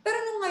 Pero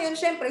nung ngayon,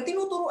 syempre,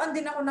 tinuturuan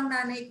din ako ng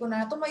nanay ko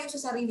na tumayo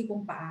sa sarili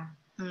kong paa.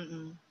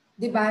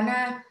 Diba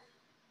na,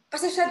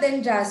 kasi siya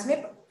din, Jazz,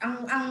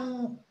 ang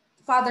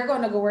father ko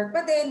nag-work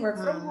pa din, work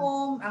from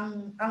home.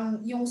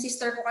 Yung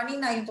sister ko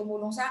kanina, yung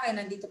tumulong sa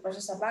akin, nandito pa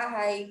siya sa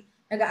bahay.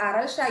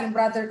 Nag-aaral siya. Yung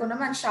brother ko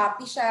naman,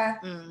 Shopee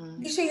siya.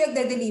 Hindi siya yung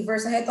nagde-deliver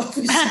sa head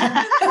office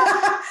siya.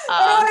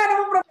 Pero wala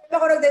namang problema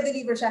kung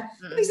nagde-deliver siya.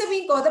 Ibig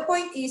sabihin ko, the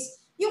point is,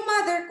 yung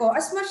mother ko,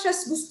 as much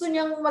as gusto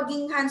niyang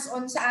maging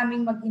hands-on sa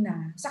aming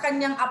mag-ina, sa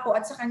kanyang apo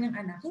at sa kanyang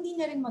anak, hindi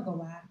niya rin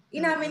magawa.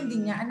 Inamin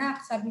din niya,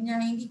 anak, sabi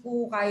niya, hindi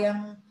ko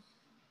kayang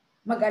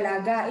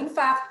mag-alaga. In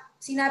fact,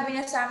 sinabi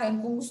niya sa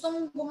akin, kung gusto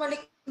mong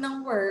bumalik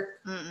ng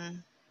work,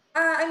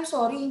 I'm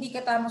sorry, hindi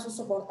kita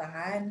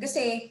masusuportahan.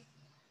 Kasi,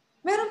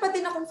 meron pa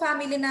din akong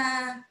family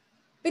na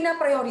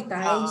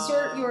pinaprioritize.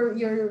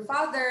 Your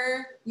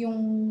father,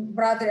 yung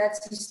brother at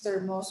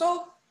sister mo.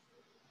 So,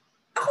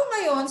 ako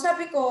ngayon,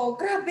 sabi ko,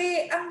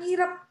 grabe, ang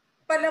hirap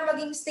pala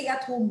maging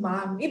stay-at-home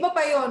mom. Iba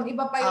pa yon,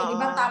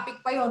 ibang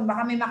topic pa yon.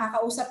 Baka may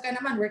makakausap ka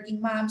naman,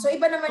 working mom. So,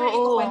 iba naman yung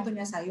ikukwento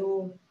niya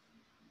sa'yo.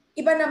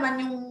 Iba naman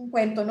yung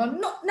kwento nun.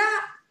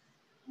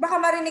 Baka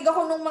marinig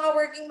ako ng mga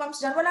working moms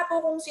dyan, wala po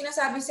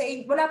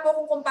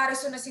akong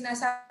comparison na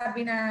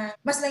sinasabi na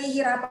mas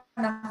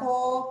nahihirapan ako,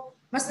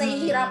 mas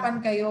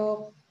nahihirapan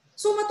kayo.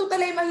 So,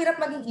 matutalay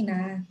mahirap maging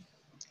ina.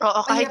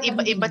 Oo, kahit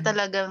iba-iba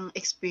talagang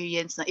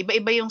experience na.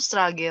 Iba-iba yung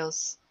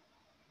struggles.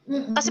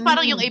 Kasi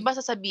parang yung iba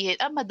sasabihin,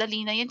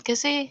 madali na yan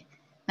kasi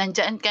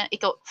nandyan ka,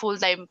 ikaw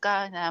full-time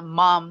ka na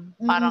mom.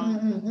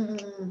 Parang,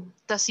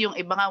 tas yung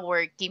iba nga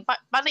working.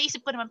 Parang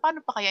naisip ko naman,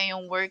 paano pa kaya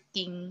yung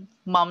working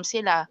mom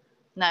sila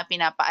na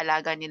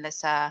pinapaalaga nila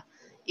sa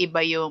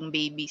iba yung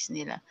babies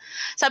nila.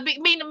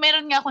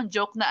 Meron nga akong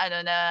joke na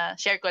na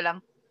share ko lang.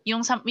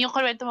 Yung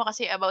kwento mo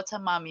kasi about sa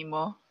mommy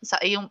mo, sa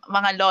yung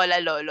mga lola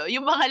lolo.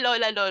 Yung mga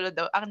lola lolo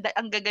daw,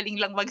 ang gagaling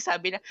lang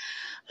magsabi na,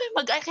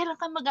 kailan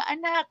ka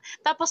mag-aanak.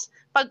 Tapos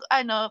pag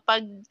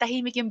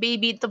tahimik yung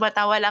baby,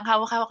 tumatawa lang,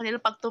 hawak-hawak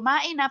nila, pag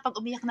tumain na, pag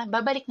umiyak na,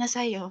 babalik na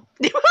sa'yo.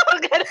 Di ba?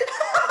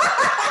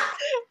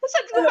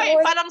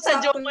 Parang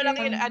sa joke ko lang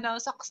yun,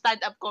 sa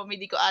stand-up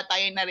comedy ko ata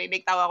yung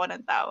narinig, tawa ko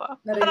ng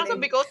tawa. Parang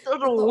sabi ko,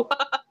 true.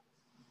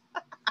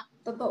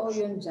 Totoo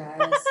yun,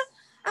 Jazz.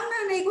 Ang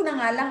nanay ko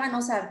na nga lang,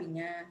 sabi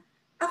niya,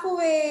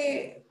 ako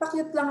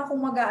pakyut lang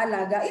akong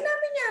mag-aalaga.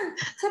 Inamin niya.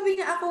 Sabi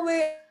niya, ako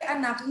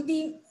anak,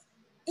 hindi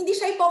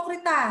siya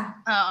hipokrita.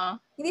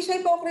 Hindi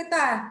siya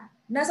hipokrita.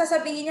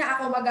 Nasasabihin niya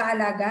ako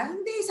mag-aalaga.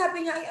 Hindi,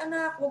 sabi niya, ay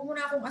anak, huwag mo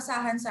na akong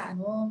asahan sa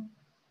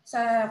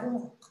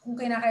kung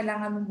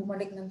kinakailangan mong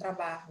bumalik ng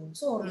trabaho.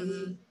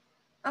 Sorry.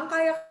 Ang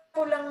kaya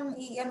ko lang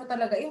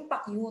talaga, yung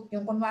pakyut.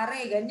 Yung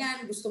kunwari,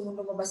 ganyan, gusto mong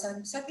lumabas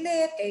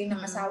saglit, kayo ng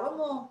asawa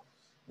mo.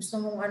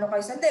 Gusto mong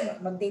kayo saglit,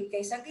 mag-date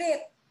kayo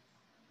saglit.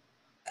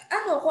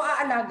 Kung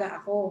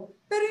aalaga ako.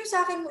 Pero yung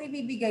sa akin mo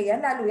ibibigay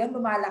yan, lalo yan,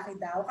 lumalaki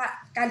daw,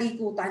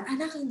 kalikutan.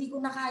 Anak, hindi ko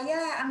na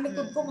kaya. Ang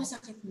likod ko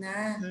masakit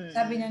na.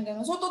 Sabi niya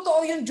gano'n. So,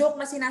 totoo yung joke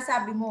na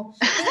sinasabi mo.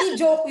 Hindi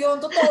joke yun,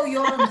 totoo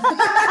yun.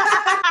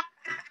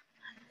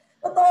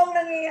 Totoong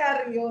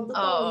nangyayari yun.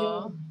 Totoo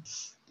yun.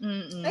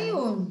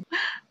 Ayun.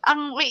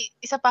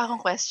 Isa pa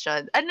akong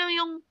question. Ano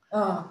yung,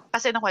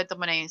 kasi nakwento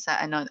mo na yun sa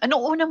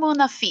anong una mong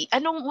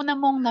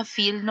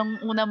na-feel nung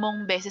una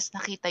mong beses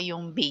nakita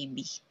yung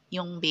baby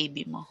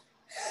mo?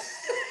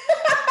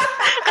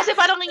 Kasi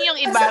parang yung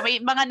iba,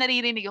 may mga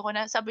naririnig ako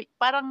na sabi,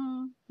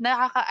 parang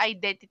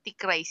nakaka-identity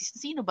crisis.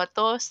 Sino ba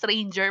to?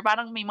 Stranger?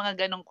 Parang may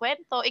mga ganong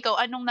kwento.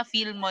 Ikaw, anong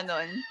na-feel mo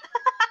nun?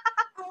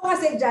 Ako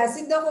kasi,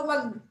 Jazz,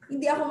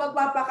 hindi ako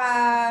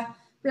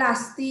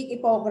magpapaka-plastic,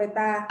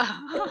 hipokrita.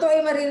 Ito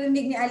ay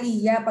maririnig ni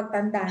Aliyah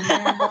pagtanda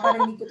niya.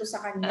 Paparinig ko to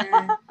sa kanya.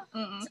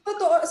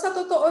 Sa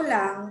totoo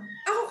lang,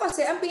 ako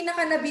kasi, ang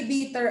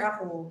pinaka-nabibiter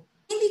ako,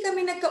 hindi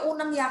kami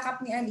nagkaunang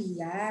yakap ni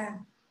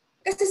Aliyah.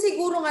 Kasi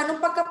siguro nga, nung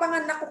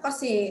pagkapanganak ko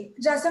kasi,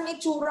 Jazz, ang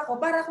itsura ko,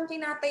 para akong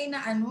kinatay na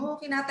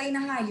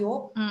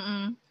hayop.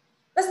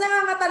 Tapos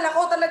nangangatal ako,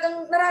 talagang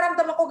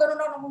nararamdaman ko, ganun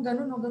ako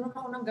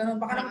ng ganun.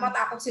 Baka nang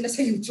matakot sila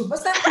sa YouTube.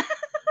 Basta,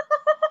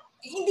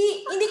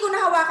 hindi ko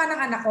nahawakan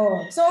ng anak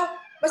ko. So,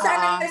 Basta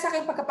ang nangyari sa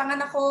akin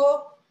pagkapanganak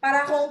ko,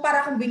 para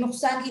akong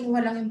binuksan, kinuha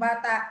lang yung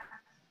bata.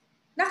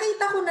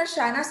 Nakita ko na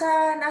siya,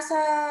 nasa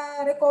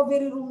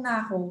recovery room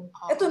na ako.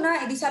 Ito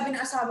na, edi sabi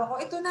ng asawa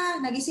ko, ito na,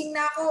 nagising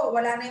na ako,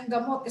 wala na yung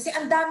gamot. Kasi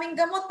ang daming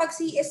gamot pag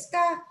CS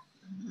ka.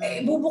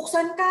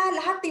 Bubuksan ka,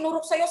 lahat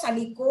tinurok sa'yo sa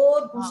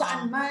likod, kung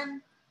saan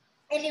man.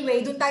 Anyway,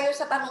 dun tayo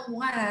sa tanong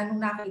mo nga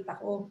nung nakita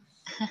ko.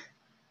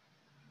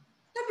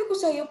 Sabi ko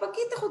sa'yo,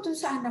 pagkita ko dun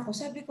sa anak ko,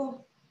 sabi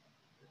ko,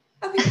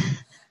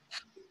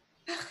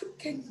 bakit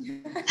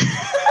ganyan?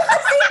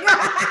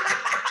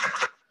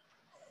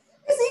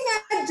 Kasi nga,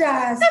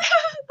 Jazz,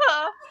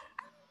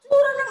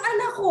 tsura ng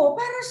anak ko,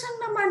 para siyang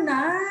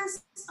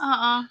namanas.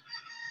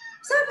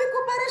 Sabi ko,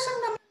 para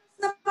siyang namanas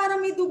na parang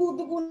may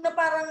dugo-dugo na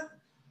parang,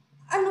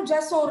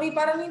 Jazz, sorry,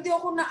 parang hindi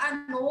ako na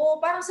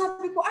parang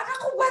sabi ko, anak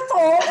ko ba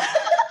to?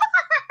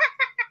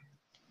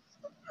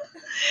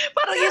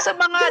 Parang yung sa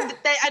mga,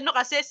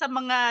 kasi sa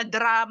mga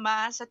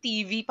drama, sa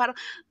TV, parang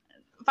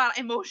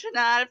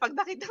emotional pag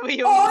nakita mo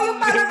yung... Oo, yung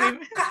parang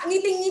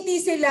ngiting-ngiti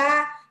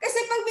sila. Kasi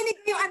pag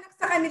binigay yung anak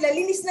sa kanila,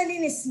 linis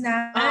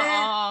na.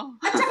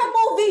 At saka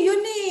movie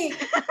yun eh.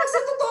 Pag sa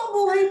totoong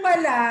buhay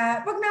pala,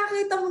 pag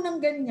nakita mo ng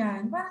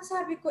ganyan, parang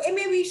sabi ko,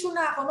 may wisyo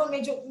na ako, no?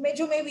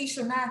 Medyo may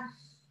wisyo na.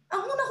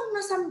 Ang una kong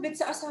nasambit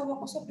sa asawa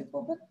ko, sabi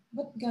ko,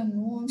 ba't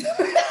ganun?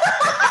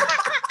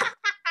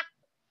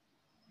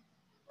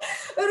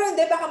 Pero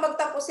hindi, baka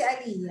magtampo si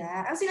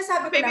Aliyah. Ang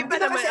sinasabi ko lang, di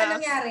ba kasi anong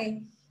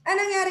nangyari? Anong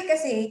nangyari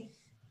kasi,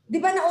 di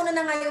ba nauna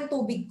na nga yung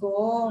tubig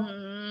ko?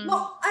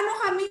 No,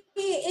 kami,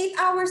 8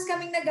 hours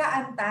kaming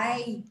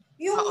nag-aantay.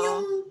 Yung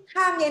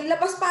hangin,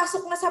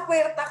 labas-pasok na sa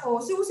puwerta ko,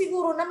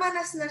 siguro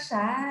namanas na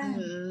siya.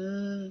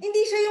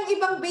 Hindi siya yung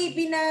ibang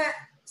baby na,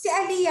 si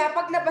Aliyah,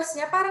 paglabas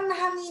niya, parang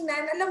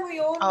nahanginan, alam mo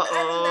yun,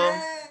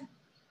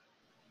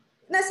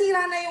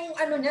 nasira na yung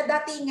niya,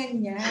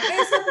 datingan niya. Kaya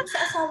sabi ko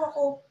sa asawa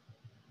ko,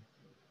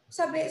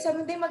 sabi,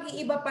 hindi,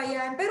 mag-iiba pa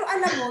yan. Pero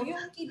alam mo,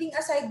 yung kidding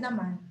aside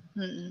naman,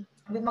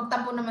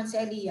 magtampo naman si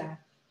Aliyah,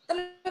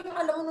 talagang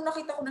alam mo, nung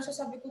nakita ko na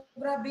siya, sabi ko,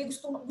 grabe,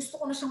 gusto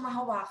ko na siyang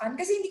mahawakan.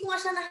 Kasi hindi ko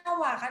nga siya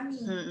nahawakan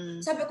eh.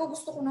 Sabi ko,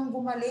 gusto ko nang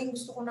gumaling,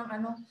 gusto ko nang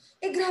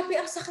grabe,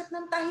 ang sakit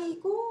ng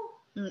tahi ko.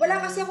 Wala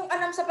kasi akong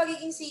alam sa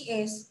pagiging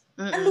CS.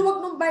 Ang luwag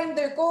ng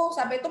binder ko.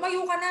 Sabi,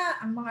 tumayo ka na.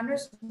 Ang mga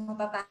nurse,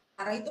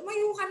 matataray,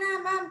 tumayo ka na,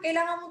 ma'am.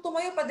 Kailangan mo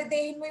tumayo,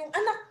 padedehin mo yung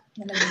anak.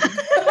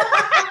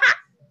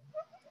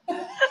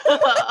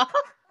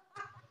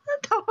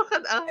 Tawa ka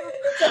na.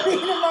 Sabi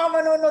ng mga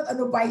manonood,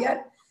 ano ba yan?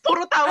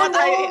 Puro tawa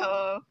tayo eh.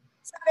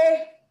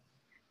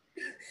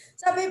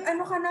 Sabi,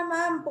 ano ka na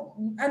ma'am?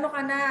 Ano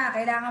ka na?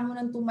 Kailangan mo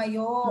nang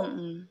tumayo.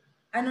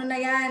 Ano na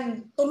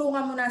yan?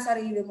 Tulungan mo na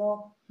sarili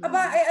mo.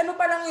 Aba, ano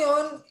pa lang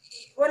yun?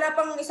 Wala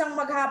pang isang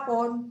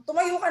maghapon.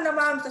 Tumayo ka na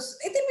ma'am. Tapos,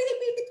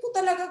 pinipilit ko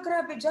talaga.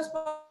 Grabe, just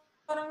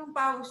parang yung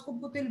pawis ko,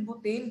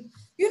 butil-butil.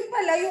 Yun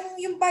pala,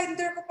 yung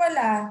binder ko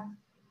pala,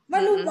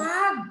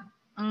 maluwag.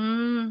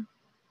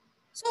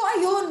 So,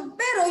 ayun.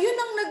 Pero, yun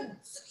ang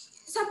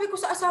sabi ko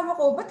sa asawa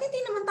ko, ba't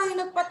hindi naman tayo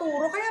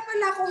nagpaturo? Kaya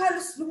pala ako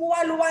halos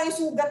lumuwa-luwa yung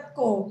sugat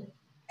ko.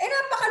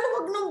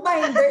 Napakaluwag ng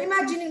binder.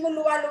 Imagine mo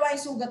luwa-luwa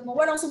yung sugat mo,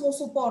 walang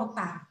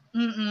sumusuporta.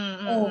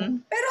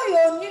 Pero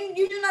yun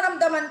yung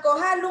naramdaman ko.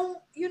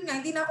 Yun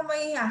nga, hindi na ako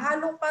mahiya.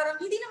 Parang,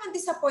 hindi naman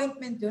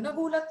disappointment yun.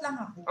 Nagulat lang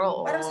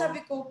ako. Parang sabi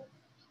ko,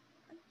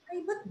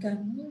 ay, ba't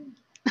ganun?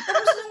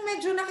 Tapos nung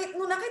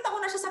nakita ko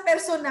na siya sa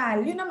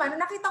personal, yun naman,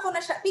 nakita ko na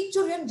siya,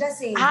 picture yun,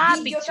 Jazz eh.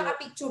 Video tsaka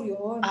picture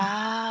yun.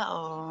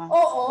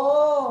 Oo.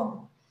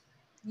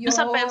 Yun.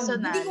 Sa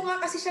personal. Hindi ko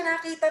nga kasi siya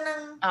nakita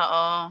ng...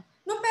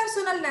 Nung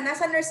personal na,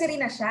 nasa nursery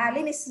na siya,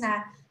 linis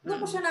na. Nung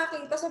ko siya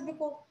nakita, sabi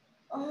ko,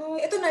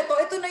 ito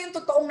na yung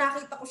totoong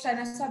nakita ko siya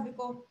na sabi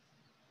ko,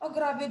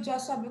 grabe,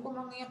 Jazz, sabi ko,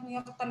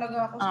 mangiyak-ngiyak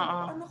talaga ako. Sabi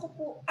ko, anak ko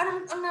po,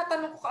 ang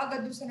natanong ko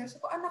kaagad doon sa nurse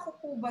ko, anak ko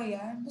po ba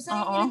yan? Basta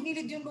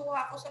nilid-nilid yung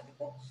luha ko, sabi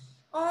ko,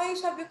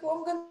 sabi ko,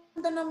 ang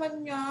ganda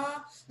naman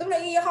niya. Tapos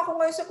naiiyak ako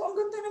ngayon, sabi ko, ang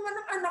ganda naman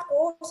ng anak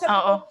ko. Sabi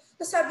ko,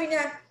 tapos sabi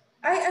niya,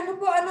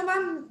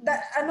 ma'am,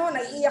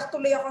 naiiyak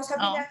tuloy ako.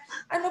 Sabi niya,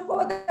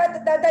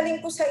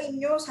 dadaling ko sa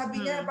inyo.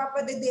 Sabi niya,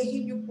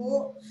 papadedehin niyo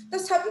po.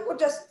 Tapos sabi ko,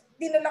 just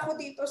dinala ko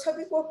dito.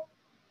 Sabi ko,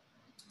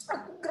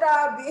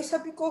 grabe.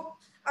 Sabi ko,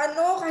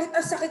 kahit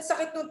ang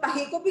sakit-sakit ng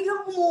tahi ko,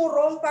 biglang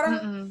umurong. Parang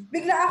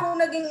bigla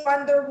akong naging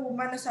Wonder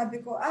Woman na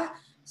sabi ko,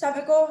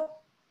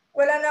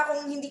 wala na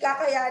akong hindi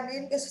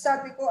kakayanin kasi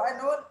sabi ko,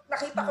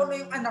 nakita ko na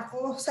yung anak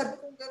ko. Sabi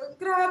ko,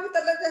 grabe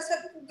talaga.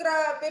 Sabi ko,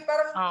 grabe.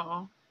 Parang,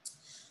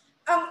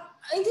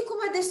 hindi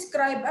ko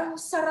ma-describe. Ang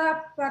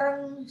sarap.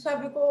 Parang,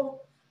 sabi ko,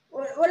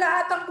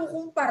 wala atang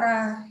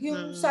kukumpara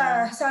yung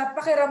sa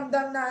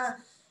pakiramdam na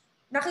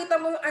nakita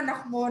mo yung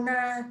anak mo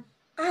na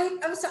kahit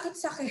ang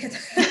sakit-sakit.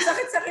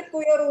 Sakit-sakit,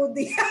 Kuya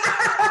Rudy.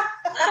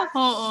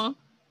 Oo.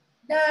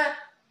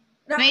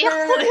 Naiyak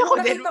tuloy ako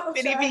din.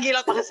 Pinipigil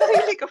ako sa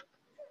sarili ko.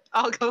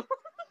 Go.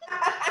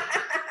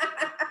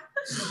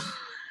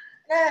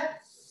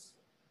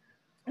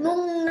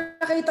 Nung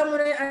nakita mo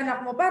na yung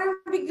anak mo, parang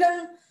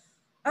biglang,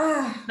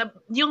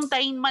 yung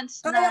 10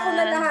 months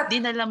na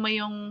dinala mo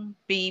yung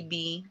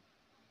baby,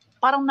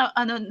 parang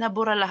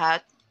nabura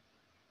lahat.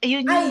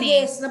 Ayun Ay, yun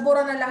yes,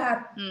 nabura na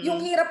lahat. Yung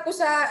Mm. hirap ko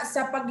sa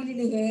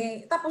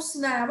paglilihi, tapos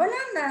na, wala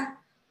na.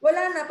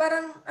 Wala na,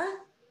 parang,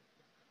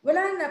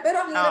 wala na.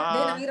 Pero ang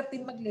Oo. hirap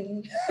din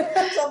maglihi.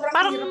 Sobrang hirap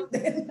Parang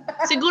din.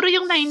 siguro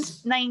yung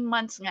 9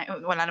 months nga,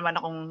 wala naman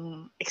akong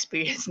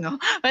experience, no?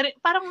 Pero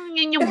parang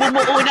yun yung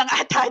bumuo ng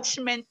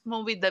attachment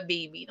mo with the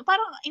baby.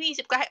 Parang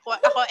iniisip ko,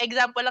 ako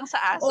example lang sa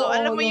aso. Oo,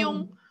 Alam mo yun.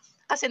 yung,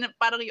 kasi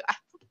parang yung,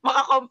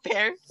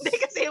 maka-compare. Hindi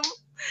kasi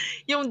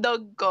yung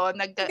dog ko,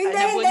 Hindi.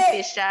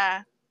 nabuntis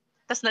siya.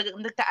 Tapos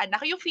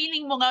nagkaanak. Yung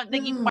feeling mo nga,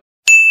 naging Mm-mm.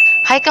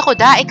 Hi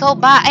Kakuda, ikaw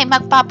ba ay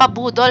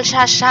magpapabudol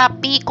sa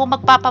Shopee? Kung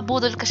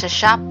magpapabudol ka sa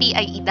Shopee,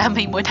 ay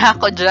idamay mo na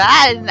ako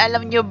dyan.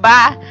 Alam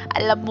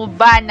mo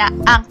ba na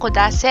ang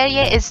Kuda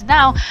Serye is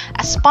now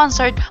a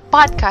sponsored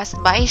podcast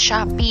by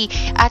Shopee.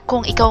 At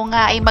kung ikaw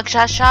nga ay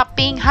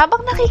magsha-shopping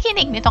habang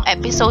nakikinig nitong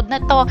episode na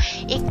to,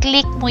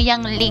 i-click mo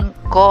yung link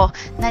ko.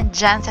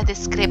 Nandyan sa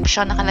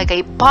description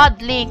nakalagay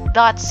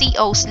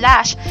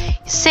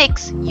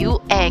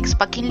podlink.co/6ux.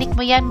 Pag kinlik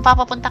mo yan,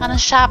 papapunta ka ng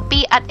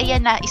Shopee at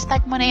ayan na,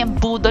 start mo na yung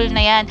budol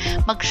na yan.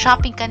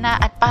 Mag-shopping ka na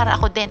at para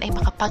ako din ay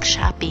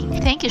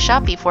makapag-shopping. Thank you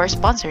Shopee for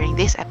sponsoring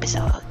this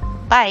episode.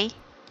 Bye!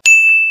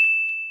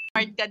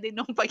 Part ka din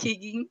ng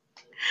pagiging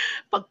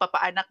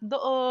pagpapaanak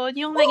doon.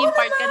 Yung naging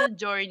part ka ng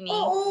journey.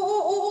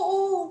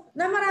 Oo.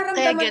 Na mararamdaman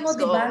Kaya mo, gets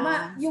di ko.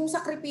 ba? Yung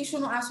sakripisyo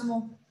ng aso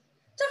mo.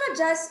 Tsaka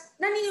Jazz,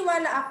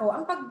 naniniwala ako,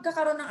 ang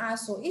pagkakaroon ng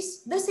aso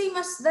is the same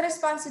as the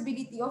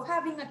responsibility of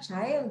having a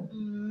child.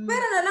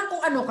 Pero na lang kung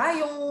ano ka,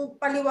 yung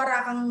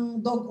paliwara kang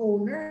dog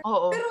owner.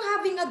 Oo. Pero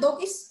having a dog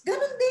is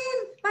ganun din.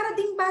 Para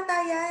ding bata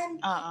yan.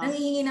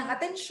 Nangihingi ng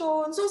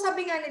atensyon. So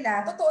sabi nga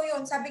nila, totoo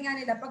yun, sabi nga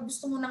nila, pag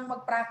gusto mo nang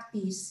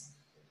mag-practice,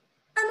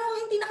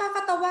 hindi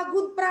nakakatawa,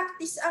 good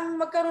practice ang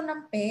magkaroon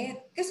ng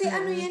pet. Kasi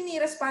yan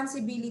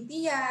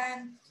responsibility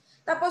yan.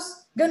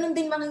 Tapos, ganun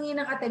din mangingi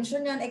ng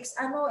atensyon yan,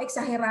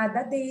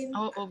 eksaherada din.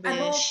 Oo,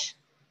 besh.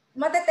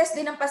 Matetest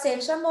din ang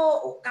pasensya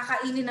mo,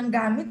 kakainin ng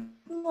gamit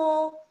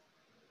mo.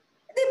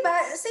 Diba?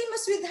 Same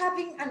as with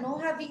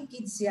having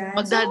kids yan.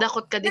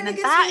 Magdadakot ka din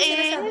ng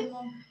tae.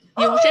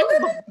 Yung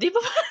di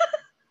ba?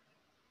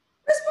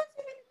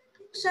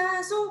 Responsibility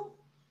siya. So,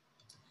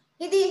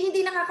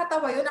 hindi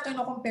nakakatawa yun na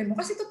kino-compare mo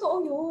kasi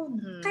totoo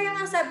yun. Kaya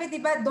nga sabi,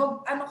 'di ba,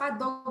 dog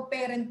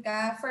parent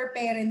ka, fur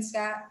parents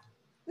ka,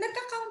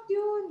 nagka-count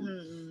yun.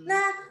 Na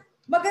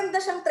maganda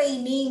siyang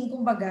training,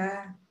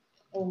 kumbaga.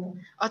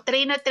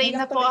 Train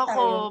na po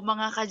ako,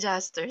 mga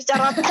ka-justers.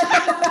 Charot.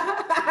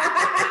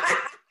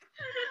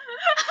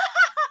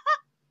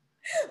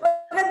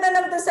 Maganda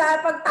lang to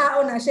sa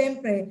pagtao na,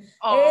 syempre.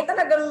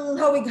 Talagang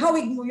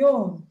hawig-hawig mo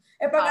yun.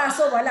 Pag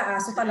aso, wala.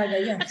 Aso talaga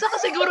yan. At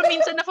saka siguro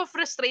minsan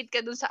na-frustrate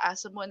ka dun sa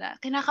aso mo na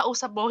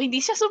kinakausap mo,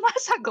 hindi siya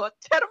sumasagot.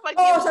 Pero pag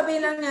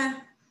sabihin lang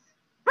niya.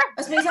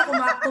 Tapos minsan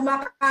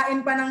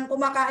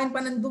kumakain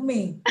pa ng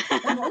dumi.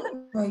 Ano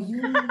ba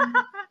yun?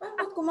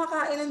 Bakit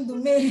kumakain ng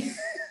dumi?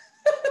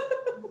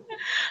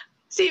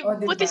 Diba?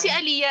 Buti si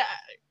Aliyah,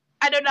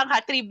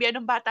 trivia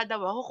ng bata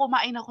daw ako,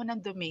 kumain ako ng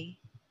dumi.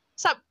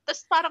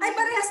 Tapos parang... Ay,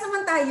 parehas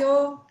naman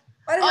tayo.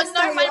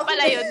 Normal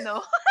pala yun,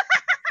 no?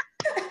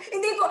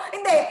 Hindi.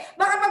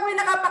 Baka pag may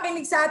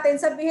nakapakinig sa atin,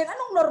 sabihin,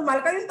 anong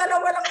normal? Kayong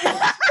dalawa lang yun.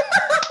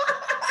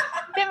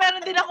 Hindi,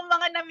 meron din akong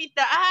mga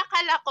namita.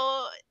 Akala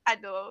ko,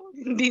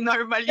 hindi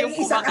normal yung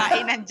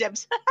kumakain ng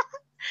gems.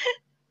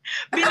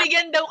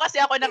 Binigyan daw kasi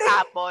ako ng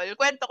apple.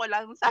 Kwento ko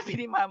lang, sabi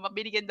ni mama,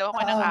 binigyan daw ako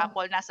ng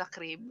apple nasa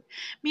crib.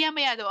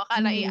 Maya-maya daw,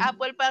 akala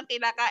apple pa ang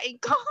kinakain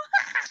ko.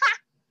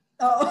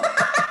 Oo.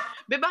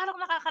 Parang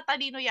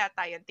nakakatalino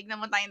yata yan. Tignan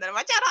mo tayong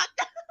dalawa. Charot!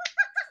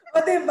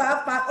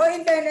 Diba, Pak?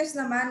 In fairness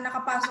naman,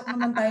 nakapasok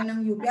naman tayo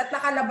ng UP at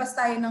nakalabas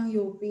tayo ng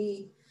UP.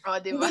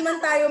 Diba? Hindi man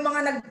tayo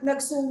mga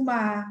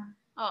nagsuma.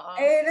 Oo.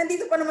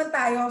 Nandito pa naman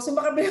tayo.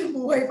 Sumakabilang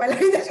buhay pala.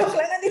 Joke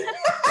lang.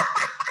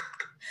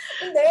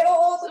 Hindi,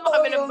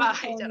 Sumakabilang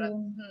bahay. Charot.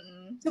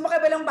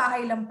 Sumakabilang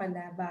bahay lang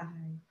pala.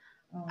 Bahay.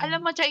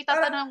 Alam mo, Chay,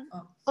 itatanong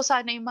ko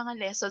sana yung mga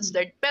lessons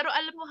learned. Pero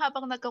alam mo,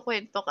 habang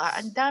nagkakwento ka,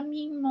 ang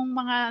daming mong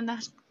mga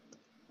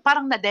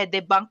parang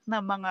nade-debunk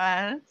na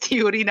mga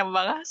theory ng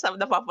mga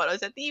napapanood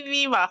sa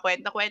TV, mga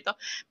kwento-kwento.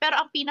 Pero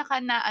ang pinaka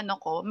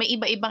may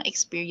iba-ibang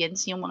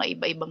experience yung mga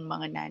iba-ibang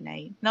mga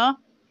nanay, no?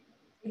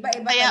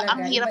 Iba-iba kaya talaga.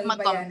 Ang hirap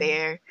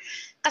mag-compare.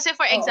 Kasi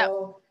for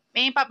example,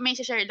 may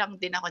share lang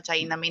din ako,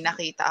 Chay, na may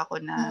nakita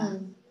ako na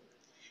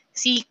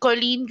si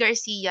Colleen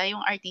Garcia,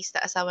 yung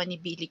artista, asawa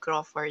ni Billy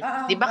Crawford.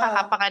 Di ba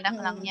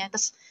kakapanganak lang niya?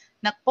 Tapos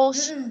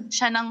nag-post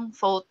siya ng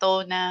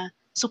photo na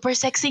super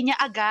sexy niya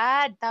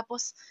agad.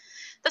 Tapos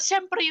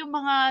syempre yung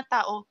mga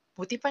tao,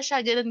 buti pa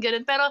siya, ganun.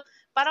 Pero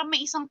parang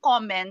may isang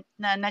comment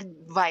na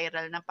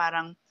nag-viral na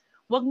parang,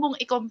 wag mong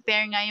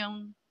i-compare nga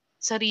yung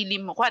sarili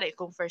mo. Kuwari,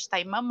 kung first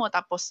time mo,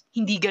 tapos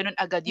hindi ganun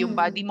agad yung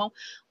body mo,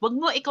 wag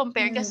mo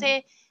i-compare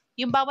kasi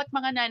yung bawat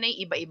mga nanay,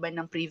 iba-iba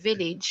ng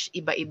privilege,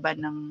 iba-iba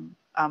ng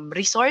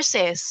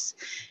resources.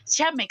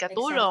 Siya may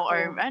katulong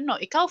or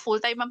ikaw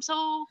full-time mom.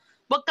 So,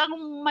 wag kang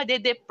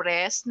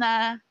madedepress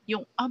na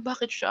yung,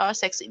 bakit siya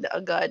sexy na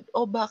agad?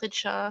 Bakit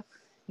siya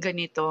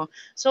ganito.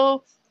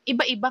 So,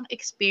 iba-ibang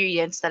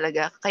experience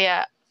talaga.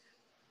 Kaya,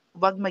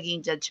 wag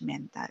maging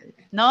judgmental.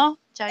 No?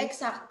 Chay?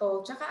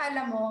 Eksakto. Tsaka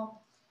alam mo,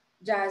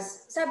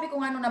 Jazz, sabi ko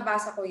nga nung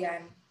nabasa ko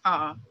yan,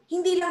 Oo.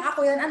 hindi lang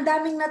ako yan, ang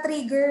daming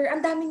na-trigger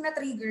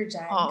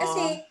dyan. Oo.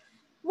 Kasi,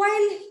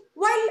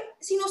 while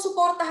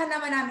sinusuportahan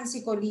naman namin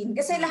si Colleen,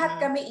 kasi lahat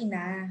kami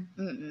ina.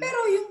 Pero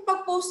yung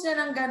pag-post niya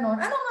ng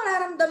ganon, anong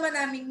mararamdaman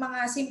naming mga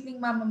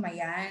simpleng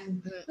mamamayan?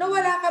 Na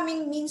wala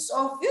kaming means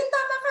of, yun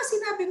tama ka,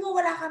 sinabi mo,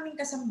 wala kaming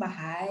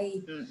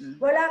kasambahay.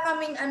 Wala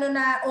kaming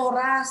na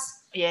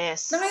oras.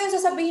 Yes. Na ngayon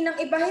sasabihin ng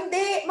iba,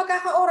 hindi,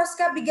 magkaka-oras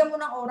ka, bigyan mo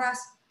ng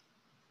oras.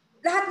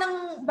 Lahat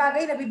ng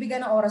bagay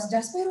nabibigyan ng oras,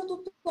 Jazz, pero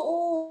totoo,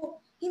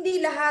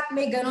 hindi lahat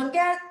may ganon.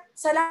 Kaya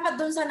salamat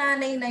dun sa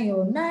nanay na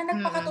yun, na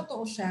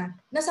nagpakatotoo siya.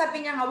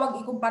 Nasabi niya nga, wag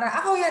ikumpara.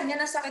 Ako yan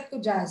ang sakit ko,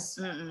 Jazz.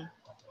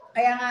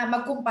 Kaya nga,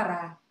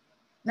 magkumpara.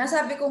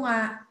 Nasabi ko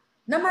nga,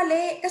 na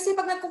mali. Kasi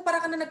pag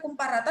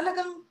nagkumpara,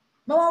 talagang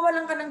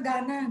mawawalan ka ng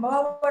gana.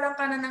 Mawawalan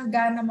ka na ng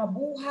gana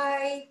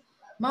mabuhay.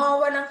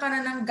 Mawawalan ka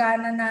na ng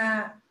gana na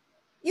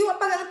yung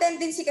pag ang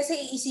tendency kasi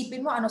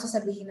iisipin mo ano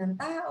sasabihin ng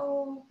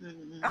tao.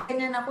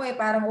 Akin yan ako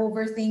parang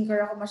overthinker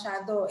ako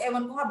masyado.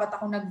 Ewan ko nga ba't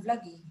ako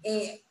nag-vlog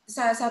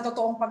sa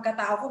totoong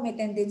pagkatao ko may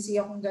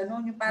tendency akong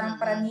gano'n. Yung parang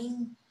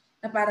praning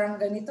na parang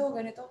ganito.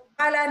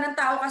 Kala ng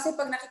tao kasi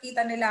pag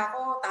nakikita nila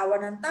ako, tawa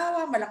ng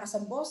tawa, malakas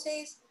ang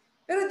boses.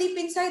 Pero deep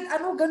inside,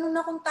 ganun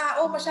akong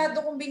tao. Masyado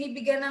kong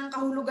binibigyan ng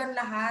kahulugan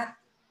lahat.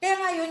 Kaya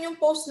ngayon yung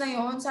post na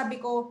yon sabi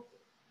ko,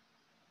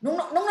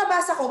 nung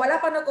nabasa ko, wala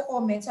pa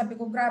nagko-comment, sabi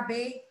ko,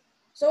 grabe.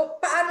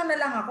 So, paano na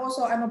lang ako?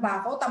 So, ano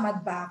ba ako?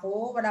 Tamad ba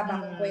ako? Wala ba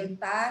akong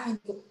kwenta?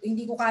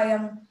 Hindi ko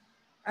kayang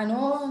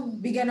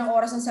bigyan ng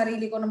oras ng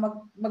sarili ko na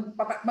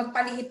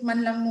magpaliit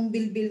man lang nung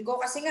bilbil ko.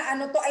 Kasi nga,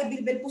 ay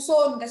bilbil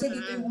puson. Kasi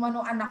dito yung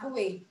anak ko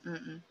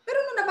Pero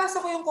nung nabasa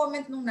ko yung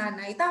comment nung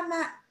nanay,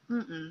 tama.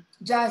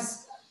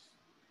 Jazz,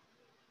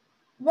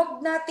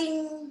 wag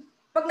nating,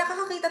 pag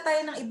nakakakita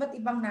tayo ng iba't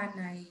ibang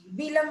nanay,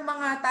 bilang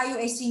mga tayo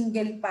ay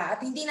single pa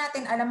at hindi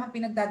natin alam ang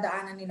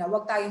pinagdadaanan nila,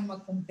 wag tayong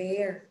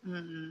mag-compare.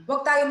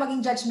 Wag tayong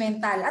maging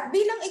judgmental. At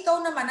bilang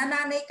ikaw naman,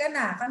 nanay ka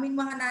na, kaming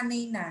mga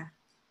nanay na,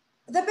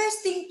 the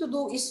best thing to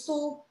do is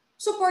to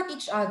support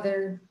each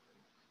other.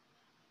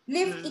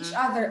 Lift each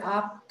other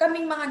up,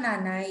 kaming mga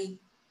nanay.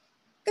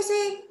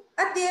 Kasi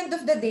at the end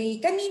of the day,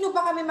 kanino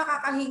ba kami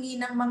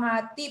makakahingi ng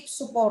mga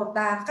tips,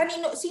 suporta?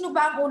 Sino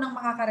ba ang unang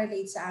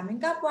makaka-relate sa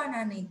amin? Kapwa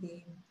nanay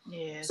din.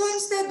 Yes. So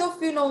instead of,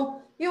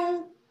 yung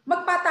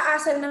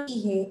magpataasan ng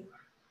ihi,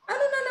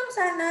 ano na lang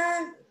sana?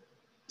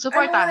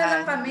 Suportahan. Ano na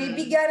lang kami,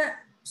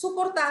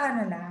 suportahan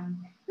na lang.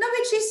 Na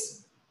which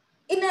is,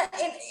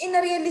 in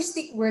a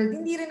realistic world,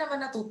 hindi rin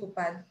naman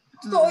natutupad.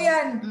 Totoo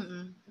yan.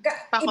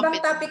 Ibang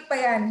topic pa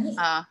yan.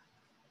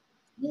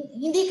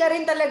 Hindi ka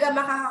rin talaga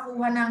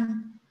makakakuha ng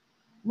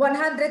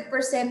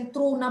 100%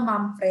 true na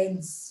mom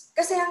friends.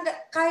 Kasi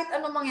kahit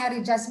ano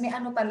mangyari, Jazz, may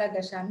talaga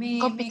siya. May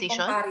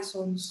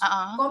comparisons.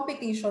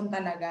 Competition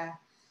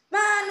talaga.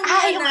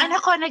 Yung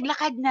anak ko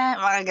naglakad na.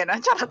 Mga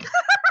ganon. Charot.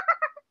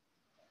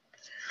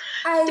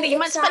 3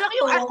 months pa lang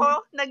yung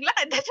ako.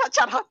 Naglakad na siya.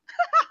 Charot.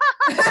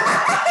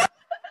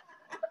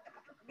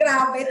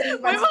 Grabe,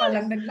 3 months pa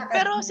lang naglakad.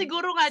 Pero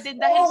siguro nga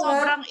din, dahil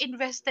sobrang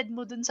invested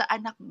mo dun sa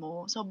anak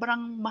mo,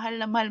 sobrang mahal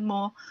na mahal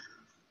mo,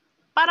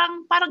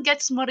 parang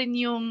gets mo rin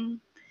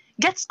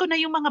gets ko na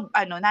yung mga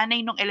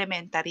nanay nung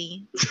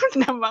elementary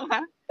na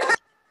mga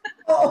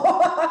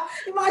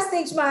yung mga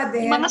stage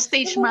mother. Mga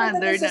stage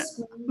mother na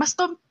mas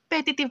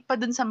competitive pa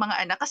dun sa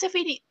mga anak. Kasi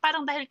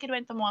parang dahil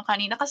kinuwento mo nga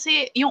kanina,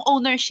 kasi yung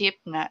ownership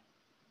nga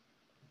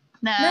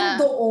na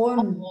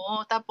nandoon.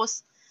 Oo,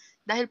 tapos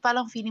dahil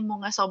parang feeling mo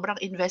nga sobrang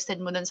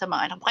invested mo dun sa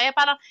mga anak mo. Kaya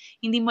parang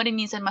hindi mo rin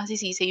minsan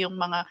masisisi yung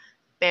mga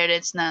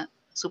parents na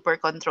super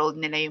controlled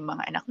nila yung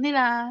mga anak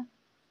nila.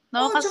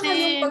 No, kasi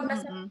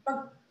yung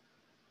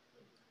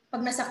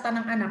pag nasaktan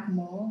ng anak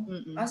mo,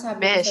 sabi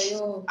ko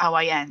sa'yo,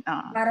 away yan.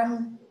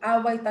 Parang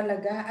away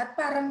talaga. At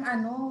parang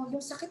yung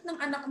sakit ng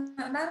anak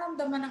na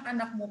naramdaman ng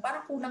anak mo,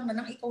 parang kulang na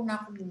lang ikaw na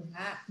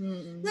kumuha.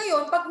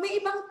 Ngayon, pag may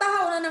ibang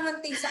tao na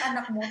nangantig sa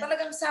anak mo,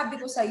 talagang sabi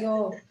ko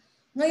sa'yo,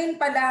 ngayon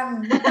pa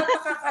lang,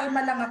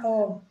 magpapakakalma lang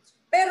ako.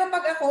 Pero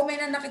pag ako may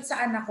nanakit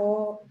sa anak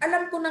ko,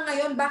 alam ko na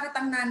ngayon bakit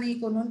ang nanay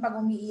ko noon pag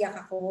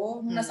umiiyak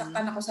ako, nung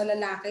nasaktan ako sa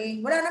lalaki.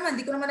 Wala naman,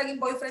 di ko naman naging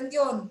boyfriend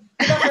yun.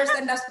 Diba first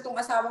and last ko itong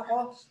asawa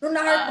ko, nung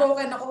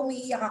na-heartbroken ako,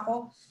 umiiyak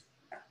ako.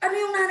 Ano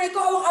yung nanay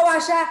ko?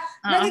 Awang-awa siya.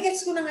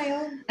 Nagigets ko na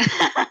ngayon.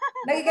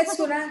 Nagigets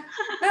ko na.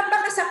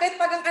 Napakasakit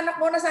pag ang anak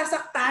mo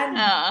nasasaktan.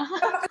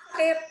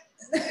 Napakasakit.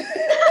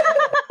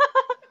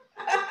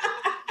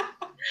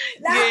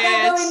 Lahat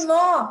gagawin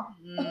mo.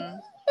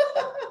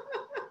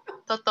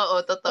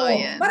 Totoo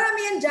yan. Marami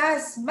yan,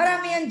 Jazz.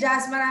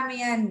 Marami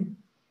yan.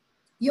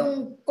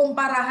 Yung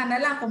kumparahan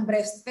na lang kung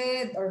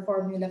breastfed or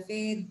formula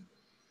fed.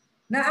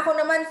 Na ako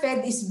naman,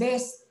 fed is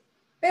best.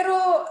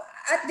 Pero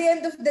at the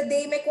end of the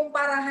day, may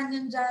kumparahan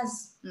yan,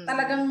 Jazz.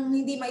 Talagang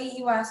hindi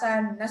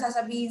maiiwasan.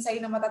 Nasasabihin sa'yo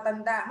na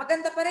matatanda.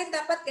 Maganda pa rin,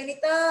 dapat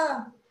ganito.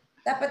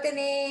 Dapat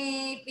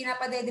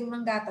pinapadede mo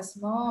ng gatas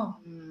mo.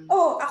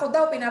 Ako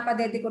daw,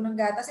 pinapadede ko ng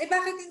gatas.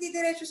 Bakit hindi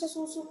diretso sa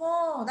suso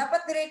mo?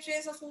 Dapat diretso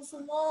yan sa suso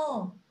mo.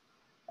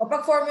 O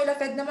pag formula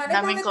fed naman,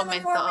 Daming bakit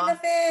naman komento, formula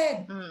fed?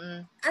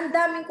 Ang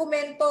daming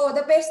komento.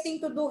 The best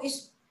thing to do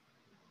is,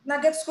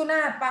 nagets ko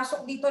na,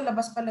 pasok dito,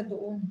 labas pala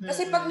doon.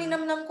 Kasi pag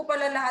ninamnam ko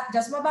pala lahat,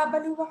 just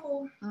mababaliw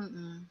ako.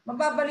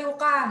 Mababaliw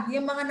ka.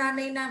 Yung mga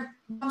nanay na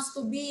moms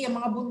to be, yung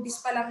mga buntis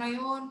pa lang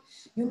ngayon,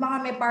 yung mga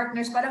may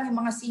partners pa lang, yung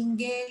mga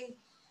single.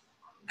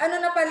 Ano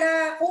na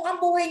pala, kung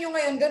ang buhay nyo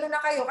ngayon, gano'n na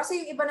kayo.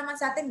 Kasi yung iba naman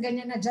sa atin,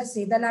 ganyan na just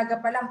eh.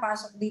 Dalaga pa lang,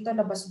 pasok dito,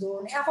 labas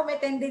doon. Eh ako may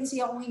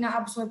tendency akong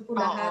ina-absorb ko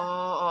lahat.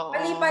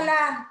 Mali pala.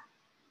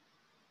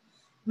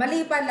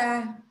 Mali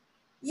pala.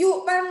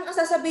 Parang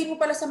sasabihin mo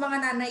pala sa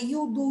mga nanay,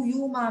 you do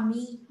you,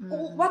 mommy.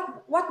 Kung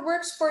what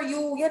works for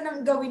you, yan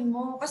ang gawin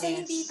mo. Kasi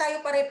hindi tayo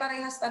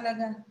pare-parehas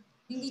talaga.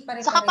 Hindi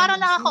pare-parehas. Saka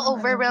parang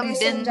nakaka-overwhelm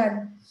din.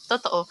 Dyan.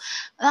 Totoo.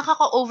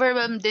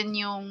 Nakaka-overwhelm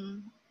din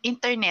yung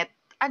internet.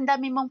 Ang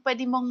dami mong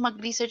pwede mong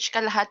mag-research ka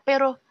lahat,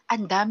 pero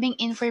ang daming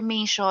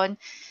information.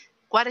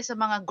 Kuwari sa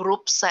mga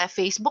groups, sa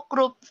Facebook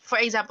group, for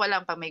example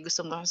lang, pag may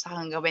gustong sa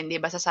kang gawin, di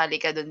ba, sasali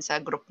ka dun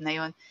sa group na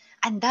yon.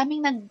 Ang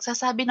daming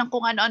nagsasabi ng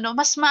kung ano-ano,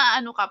 mas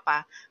maano ka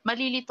pa,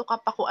 malilito ka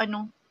pa kung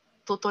anong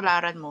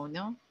tutularan mo,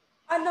 no?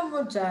 Alam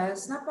mo,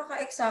 Jazz,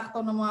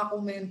 napaka-eksakto ng mga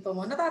komento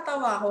mo.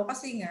 Natatawa ako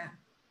kasi nga,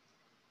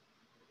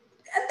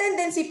 ang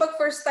tendency, pag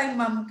first time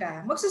mom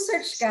ka,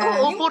 magsa-search ka.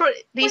 Oo, puro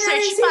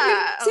research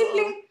pa.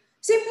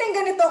 Simpleng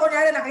ganito,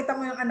 kunyari nakita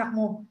mo yung anak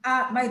mo,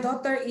 my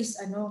daughter is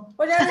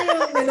kunyari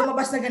yung may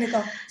lumabas na ganito,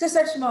 sa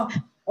search mo,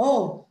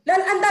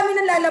 ang dami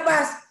nang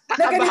lalabas,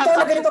 na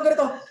ganito.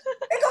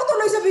 Ikaw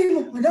tuloy sabihin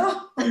mo,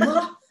 ala.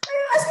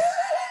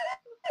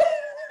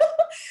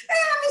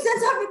 Kaya minsan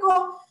sabi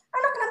ko,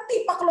 anak ng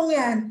tipaklong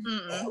yan.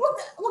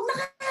 Wag na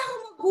kaya ako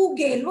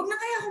mag-Google, wag na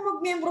kaya ako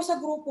mag-membro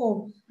sa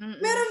grupo.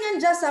 Meron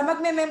yan dyan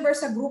magme-member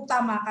sa group,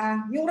 tama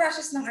ka, yung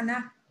rashes ng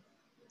anak.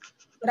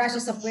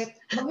 Rashes sa puwet.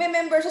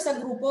 Magme-member siya sa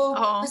grupo.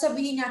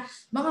 Sasabihin niya,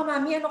 mga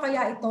mami, ano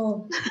kaya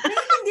ito?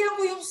 Naiintindihan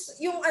ko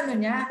yung ano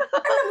niya.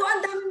 Alam mo,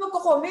 ang dami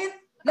magko-comment.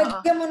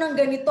 Lagyan mo ng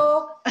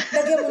ganito.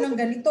 Lagyan mo ng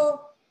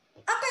ganito.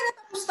 Ang kaya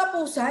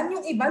natapos-tapusan,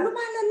 yung iba,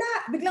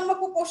 lumalala. Biglang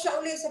magpo-post siya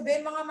ulit.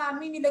 Sabihin, mga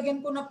mami, nilagyan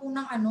ko na po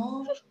ng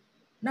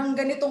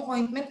ganitong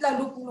ointment,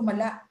 lalo pong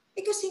lumala.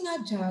 Kasi nga,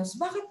 Jazz,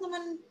 bakit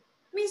naman,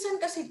 minsan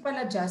kasi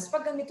pala, Jazz,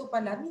 pag ganito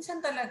pala, minsan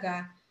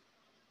talaga,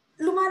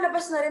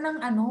 lumalabas na rin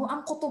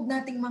ang kutob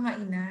nating mga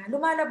ina.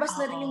 Lumalabas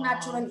na rin yung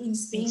natural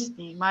instinct.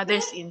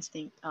 Mother's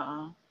instinct.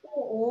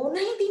 Oo, na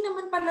hindi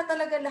naman pala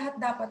talaga lahat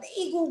dapat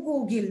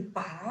i-google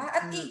pa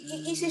at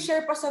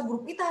i-share pa sa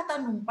group,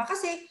 itatanong pa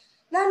kasi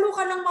lalo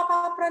ka nang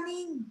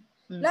mapapraning.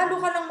 Lalo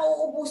ka nang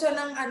mauubusan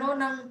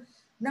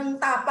ng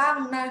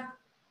tapang na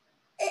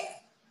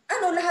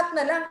lahat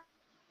na lang.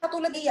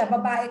 Katulad iya,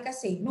 babae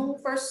kasi, nung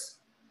first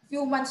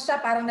few months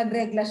siya, parang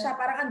nagregla siya,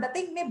 parang ang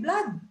dating may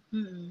blood.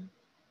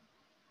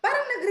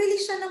 Parang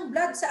nag-release siya ng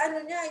blood sa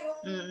niya, yung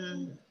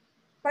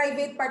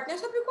private part niya.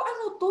 Sabi ko,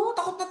 ano to?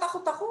 Takot na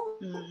takot ako.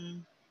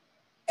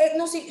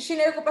 Nung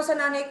sinare ko pa sa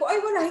nanay ko,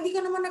 ay wala, hindi ka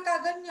naman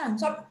nagkaganyan.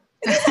 Sabi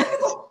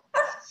ko,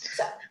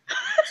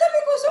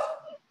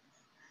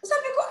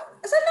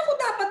 saan ako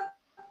dapat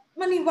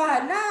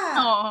maniwala?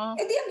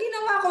 Di ang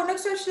ginawa ko,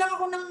 nag-search lang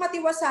ako ng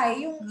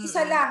matiwasay, yung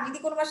isa lang, hindi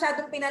ko na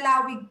masyadong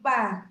pinalawig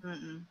pa.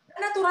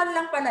 Natural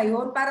lang pala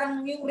yun.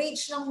 Parang yung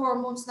range ng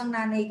hormones ng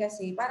nanay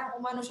kasi, parang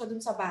umano siya dun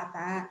sa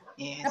bata.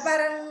 Yes. Na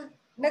parang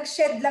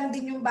nag-shed lang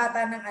din yung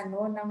bata ng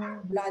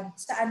blood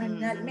sa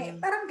niya.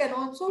 Parang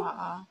ganun. So,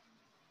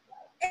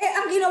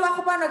 ang ginawa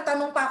ko pa,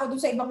 nagtanong pa ako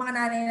dun sa ibang mga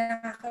nanay na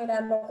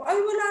nakakilala ko, ay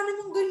wala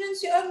namang ganyan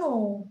si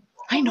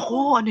Ay naku,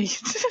 ano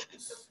yun?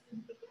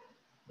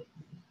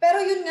 Pero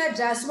yun nga,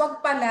 Jazz,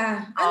 wag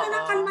pala.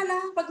 Kalma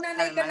lang. Pag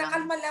nanay ka na,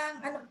 kalma lang.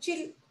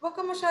 Chill. Wag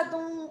ka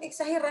masyadong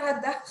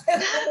eksahirada.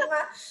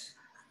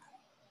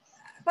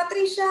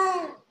 Patricia,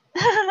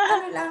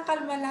 kalma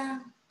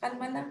lang.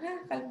 Kalma lang ha,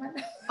 kalma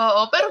lang.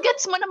 Oo, pero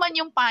gets mo naman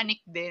yung panic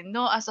din,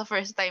 no? As a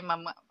first time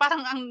mama. Parang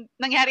ang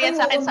nangyari yan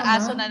sa akin sa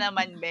aso na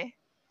naman, be.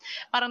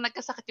 Parang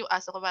nagkasakit yung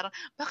aso ko. Parang,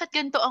 bakit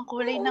ganito ang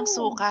kulay ng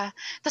suka?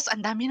 Tapos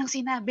ang dami nang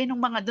sinabi ng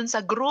mga dun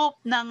sa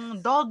group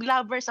ng dog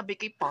lover. Sabi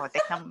ko,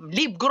 potek ng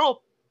leave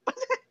group.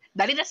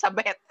 Dali na sa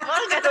vet.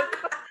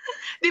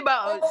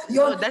 Diba?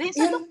 Dali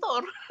sa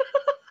doktor.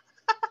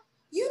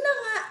 Yun na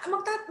nga,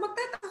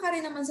 magtataka ka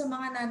rin naman sa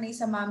mga nanay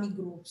sa mommy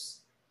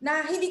groups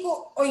na hindi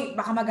ko,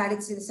 baka magalit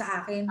sila sa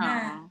akin.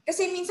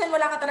 Kasi minsan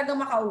wala ka talagang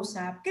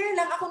makausap. Kaya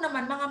lang ako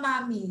naman, mga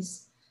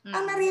mommies,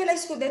 ang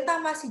na-realize ko din,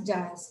 tama si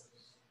Jazz,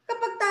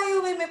 kapag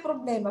tayo may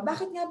problema,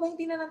 bakit nga ba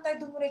hindi na lang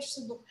tayo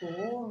dumuretso sa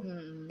doktor?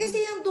 Kasi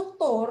yung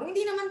doktor,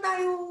 hindi naman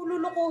tayo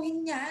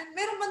lulukuhin yan.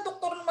 Meron bang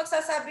doktor na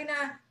magsasabi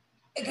na,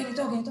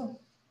 ganito.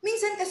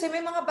 Minsan kasi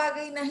may mga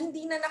bagay na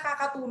hindi na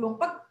nakakatulong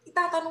pag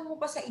itatanong mo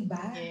pa sa iba.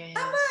 Yes.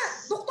 Tama,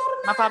 doktor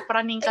na.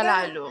 Mapapraning ka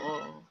lalo.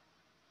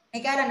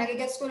 Kaya lang,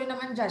 nagigets ko rin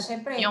naman dyan.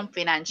 Siyempre, yung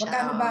financial.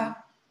 Magkano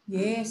ba?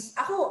 Yes.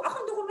 Ako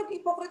doon ko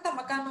nag-ipokrita.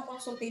 Magkano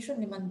consultation?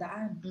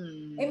 500.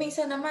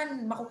 Minsan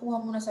naman,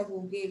 makukuha mo na sa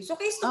Google. So,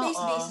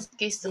 case-to-case basis.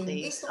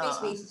 Case-to-case. Case-to-case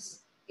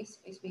basis.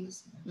 Case-to-case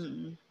basis.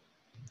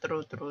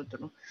 True.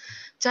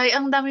 Chay,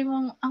 ang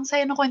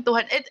saya ng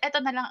kwentuhan. Eto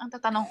na lang ang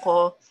tatanong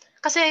ko.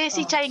 Kasi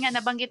si Chay nga,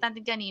 nabanggit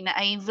natin kanina,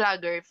 ay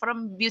vlogger.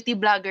 From beauty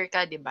vlogger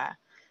ka, di ba?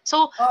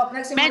 So,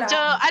 Nagsimula medyo,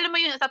 ako. alam mo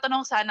yun,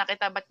 tatanong sana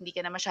kita, ba't hindi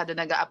ka na masyado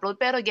nag-upload?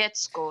 Pero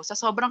gets ko, sa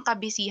sobrang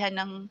kabisihan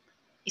ng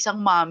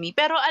isang mommy.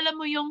 Pero alam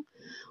mo yung,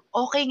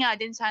 okay nga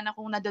din sana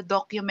kung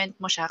nado-document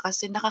mo siya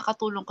kasi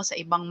nakakatulong ko sa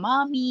ibang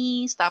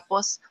mommies.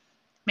 Tapos,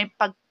 may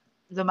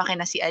lumaki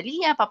na si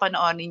Aliyah,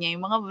 papanoorin niya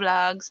yung mga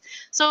vlogs.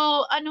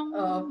 So, anong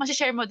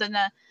masishare mo doon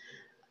na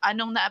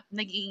anong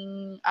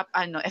naging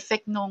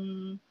effect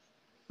nung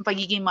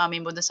pagiging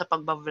mommy mo doon sa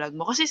pagba-vlog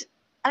mo? Kasi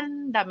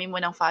ang dami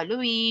mo ng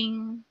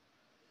following,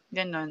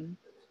 ganon.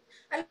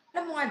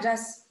 Alam mo nga,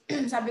 Jazz,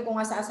 sabi ko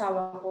nga sa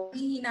asawa ko,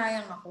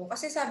 hihinayang ako.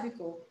 Kasi sabi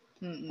ko,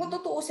 kung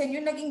tutuusin,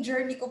 yung naging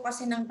journey ko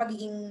kasi ng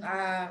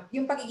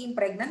yung pagiging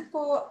pregnant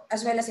ko,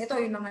 as well as ito,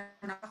 yung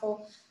nanganak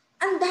ako,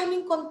 ang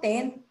daming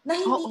content na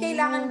hindi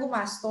kailangan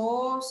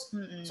gumastos.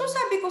 So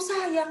sabi ko,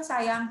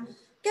 sayang.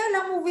 Kaya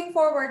lang moving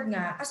forward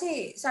nga,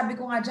 kasi sabi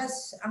ko nga,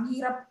 Jazz, ang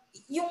hirap,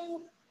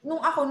 nung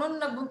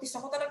nagbuntis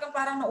ako, talagang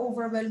parang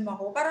na-overwhelm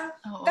ako. Parang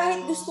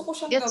kahit gusto ko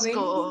siyang gawin,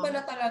 hindi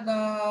pala talaga.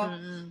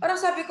 Parang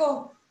sabi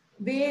ko,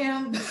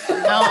 Bim,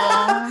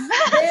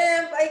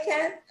 I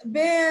can't,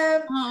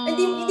 Bim.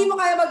 Hindi mo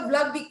kaya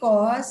mag-vlog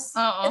because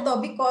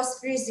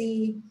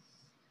Chrissy,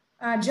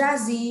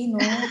 Jazzy,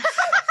 no?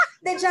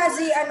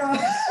 Jazzy,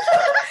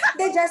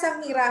 Jazz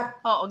ang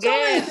hirap. So,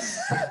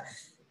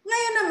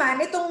 ngayon naman,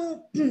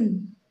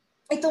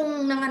 itong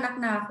nanganak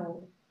na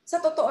ako,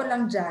 sa totoo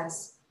lang,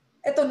 Jazz,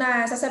 ito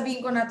na,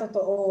 sasabihin ko na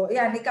totoo.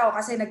 Yan, ikaw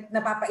kasi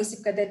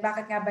napapaisip ka din,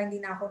 bakit nga ba hindi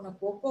na ako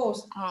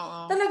nagpo-post?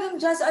 Talagang,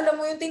 Jazz, alam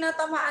mo yung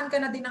tinatamaan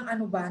ka na din ng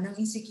ng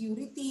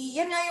insecurity.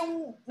 Yan nga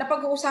yung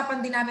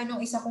napag-uusapan din namin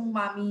ng isa kong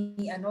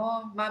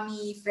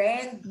mommy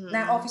friend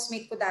na office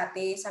mate ko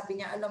dati. Sabi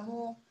niya, alam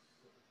mo,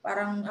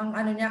 parang ang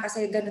niya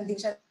kasi ganun din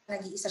siya,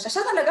 nag-iisa siya.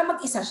 Siya talaga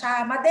mag-isa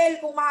siya.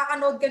 Madel, kung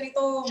makakanood ka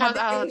nito, shout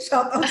out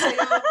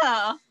sa'yo.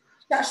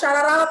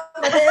 Shout out,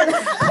 Madel.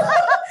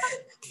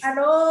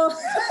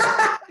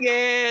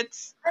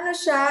 Gets.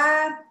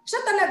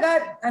 Siya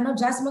talaga,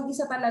 Jazz,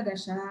 mag-isa talaga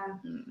siya.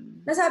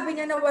 Nasabi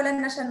niya na walan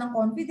na siya ng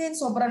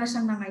confidence, sobra na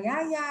siyang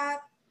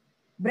nangayayat,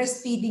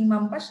 breastfeeding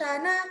mom pa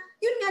siya, na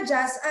yun nga,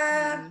 Jazz,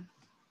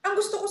 ang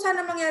gusto ko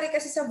sana mangyari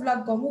kasi sa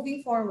vlog ko,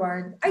 moving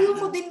forward,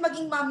 ayoko din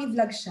maging mommy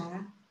vlog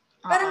siya.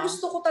 Parang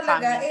gusto ko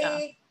talaga,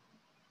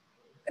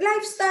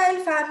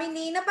 lifestyle,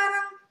 family, na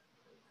parang,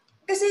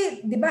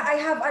 kasi, di ba, I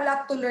have a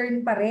lot to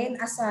learn pa rin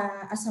as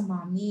a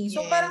mommy.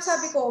 So, parang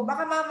sabi ko,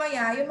 baka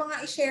mamaya, yung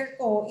mga i-share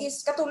ko is,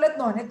 katulad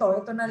nun, ito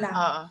na lang.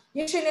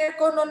 Yung share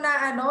ko nun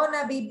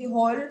na baby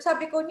haul,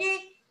 sabi ko,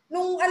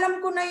 nung alam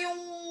ko na yung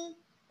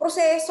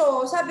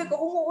proseso, sabi ko,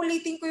 kung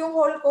uulitin ko yung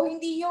haul ko,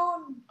 hindi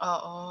yun.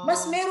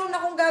 Mas meron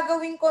akong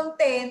gagawing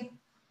content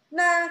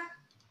na,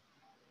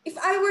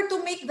 if I were to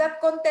make that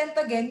content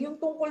again,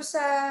 yung tungkol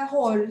sa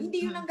haul,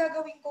 hindi yun ang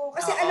gagawin ko.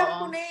 Kasi alam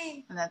ko na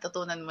eh.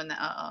 Natutunan mo na,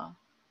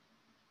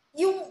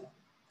 Yung,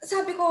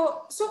 sabi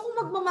ko, so kung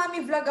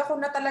magmamami vlog ako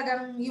na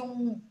talagang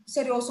yung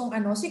seryosong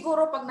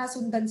siguro pag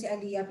nasundan si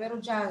Aliyah, pero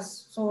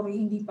Jazz, sorry,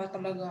 hindi pa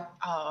talaga.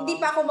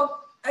 Hindi pa ako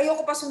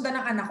ayoko pa sundan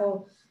ng anak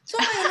ko. So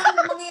ngayon,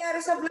 ang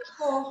mangyayari sa vlog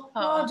ko,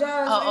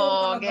 Jazz, ayoko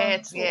talaga.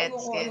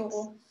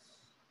 Ayoko.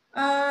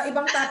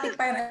 Ibang topic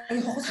pa yan,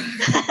 ayoko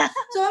talaga.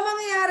 So ang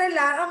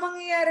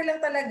mangyayari lang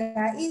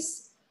talaga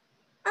is,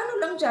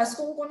 Jazz,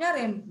 kung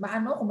kunyari,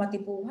 kung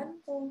matipuhan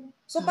ko.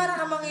 So parang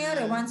ang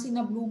mangyayari, once in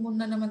a blue moon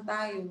na naman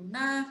tayo,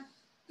 na,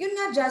 yun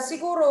nga, Jazz,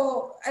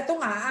 siguro, eto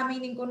nga,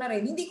 aminin ko na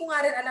rin, hindi ko nga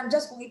rin alam,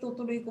 Jazz, kung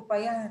itutuloy ko pa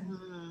yan.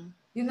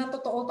 Yun ang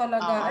totoo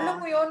talaga. Alam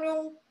mo yun,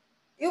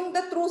 yung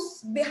the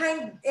truth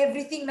behind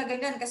everything na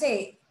ganyan,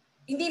 kasi,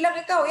 hindi lang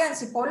ikaw, yan,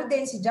 si Paul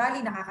din, si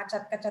Jolly,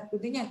 nakaka-chat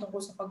ko din yan tungkol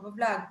sa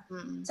pag-vlog.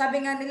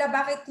 Sabi nga nila,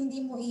 bakit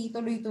hindi mo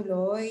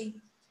ituloy-tuloy?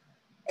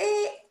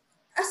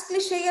 As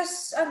cliche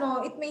as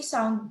it may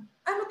sound,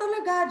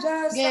 talaga,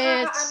 Jazz,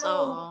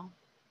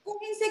 kung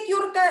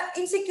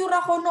insecure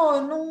ako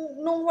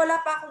nung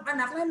wala pa akong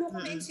anak, lalo ko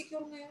na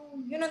insecure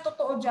ngayon. Yun ang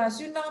totoo, Jazz.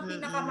 Yun lang ang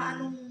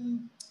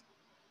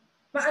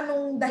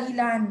maanong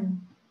dahilan.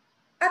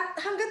 At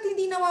hanggat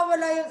hindi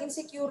nawawala yung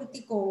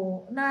insecurity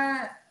ko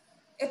na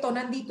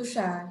nandito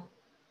siya,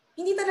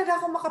 hindi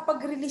talaga ako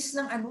makapag-release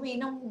ng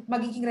ng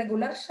magiging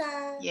regular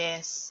siya.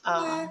 Yes.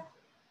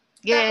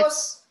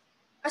 Tapos,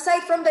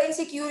 aside from the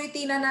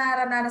insecurity na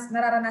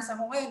nararanasan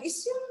ko ngayon,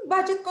 is yung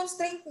budget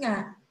constraint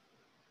nga.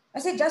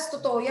 Kasi just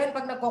totoo yan,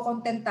 pag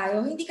nagko-content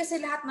tayo, hindi kasi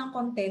lahat ng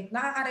content,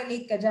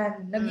 nakaka-relate ka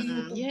dyan,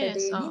 nag-YouTube ka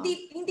din.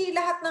 Hindi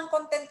lahat ng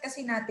content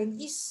kasi natin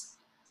is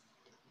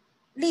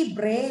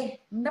libre.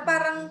 Na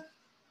parang,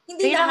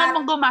 hindi kailangan lahat.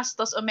 mong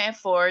gumastos o may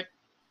effort.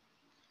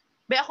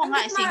 Ako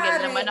nga,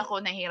 single naman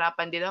ako,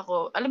 nahihirapan din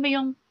ako. Alam mo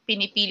yung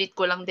pinipilit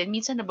ko lang din.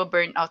 Minsan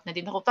nababurnout na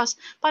din ako. Tapos,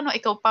 paano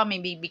ikaw pa, may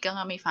baby ka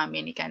nga, may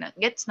family ka na.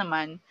 Gets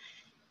naman.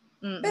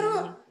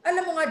 Pero,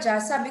 alam mo nga,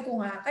 Jazz, sabi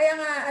ko nga, kaya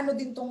nga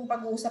din tong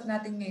pag-uusap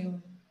natin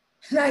ngayon.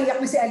 Naiyak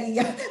na si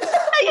Aliyah.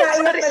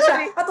 Naiyak na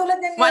siya. Katulad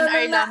niya ngayon. 1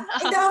 hour lang.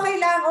 Hindi, okay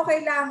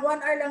lang. 1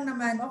 hour lang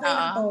naman. Okay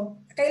lang to.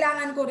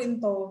 Kailangan ko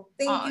rin to.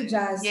 Thank you,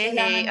 Jazz. Yay,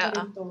 Kailangan ko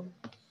rin to.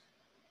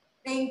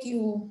 Thank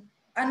you.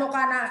 Ano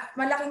ka na,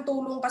 malaking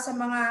tulong ka sa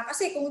mga,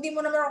 kasi kung hindi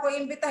mo naman ako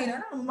iimbitahin,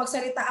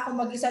 magsalita ako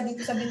mag-isa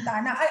dito sa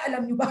bintana, ay,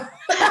 alam nyo ba?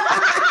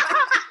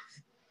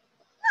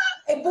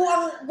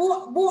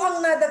 Buang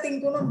nadating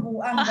ko nun.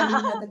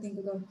 Galing nadating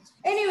ko nun.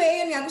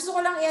 Anyway, yun nga. Gusto ko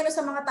lang iano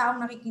sa mga taong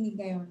nakikinig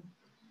ngayon.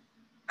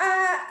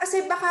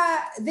 Kasi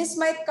baka this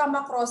might come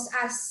across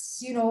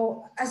as,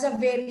 as a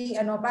very,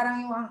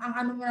 parang yung, ang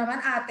ano mo naman,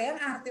 ate,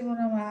 ang arte mo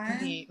naman.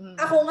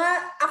 Ako nga,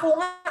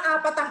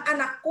 4 ang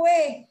anak ko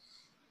eh.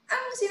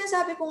 Ang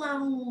sinasabi ko nga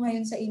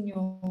ngayon sa inyo,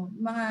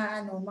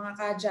 mga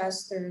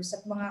ka-adjusters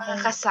at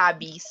mga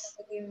kasabis.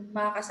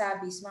 Mga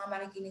kasabis, mga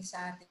makikinig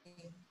sa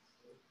atin.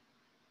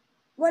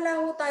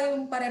 Wala ho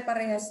tayong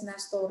pare-parehas na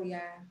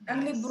storya.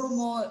 Ang libro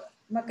mo,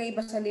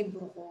 magkaiba sa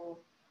libro ko.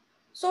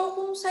 So,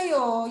 kung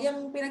sa'yo,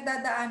 yung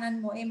pinagdadaanan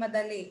mo ay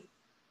madali,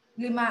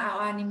 5 o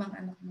 6 ang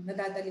anak mo,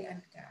 nadadalian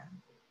ka.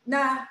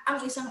 Na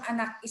ang isang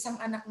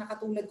anak na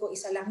katulad ko,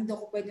 isa lang, hindi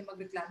ako pwede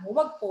magreklamo.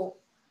 Wag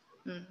po.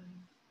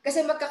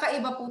 Kasi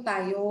magkakaiba po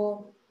tayo.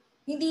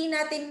 Hindi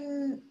natin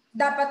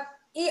dapat,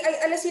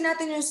 alasin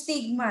natin yung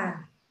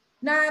stigma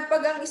na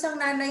pag ang isang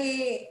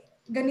nanay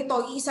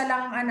ganito, isa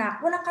lang ang anak,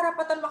 walang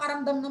karapatan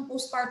makaramdam ng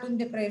postpartum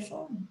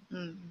depression.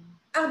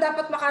 Ang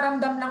dapat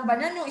makaramdam lang ba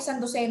yan yung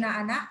 12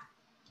 anak?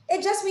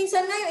 Just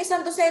minsan nga yung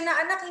 12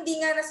 anak,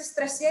 hindi nga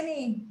nasi-stress yan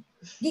eh.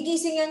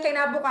 Gigising yan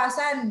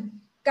kinabukasan.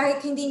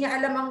 Kahit hindi niya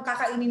alam ang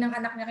kakainin ng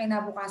anak niya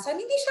kinabukasan,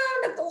 hindi siya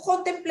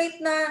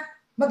nagko-contemplate na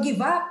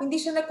mag-give up.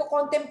 Hindi siya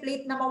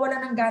nagko-contemplate na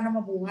mawala ng gana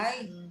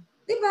mabuhay.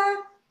 Diba?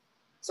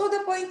 So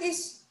the point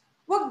is,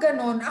 wag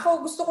ganon.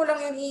 Ako gusto ko lang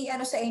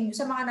yun sa inyo,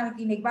 sa mga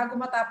nakikinig, bago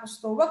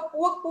matapos to, wag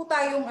po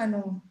tayong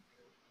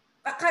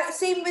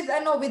same with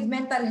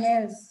mental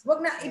health. Wag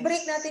na,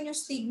 i-break natin yung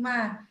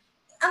stigma.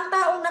 Ang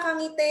taong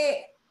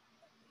nakangiti,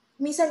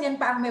 minsan yan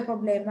pa ang may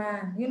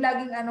problema. Yung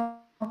laging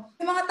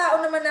yung mga tao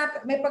naman na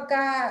may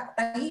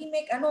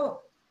pagkatahimik,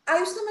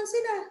 ayos naman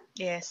sila.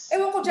 Yes.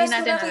 Ewan ko, just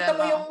nakita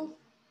mo yung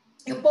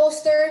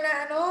poster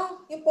na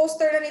yung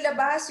poster na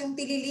nilabas, yung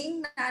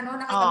tililing na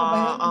nakita mo ba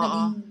yun?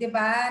 Naging, 'di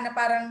ba? Na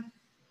parang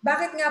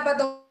bakit nga ba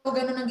daw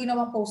ganun ang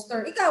ginawang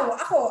poster? Ikaw,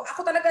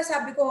 ako talaga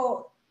sabi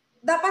ko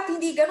dapat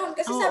hindi ganun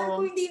kasi sabi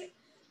ko hindi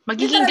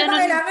magiging ganun.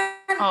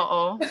 Kailangan.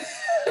 Oo.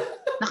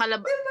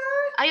 Diba?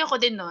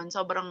 Ayoko din noon,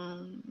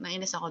 sobrang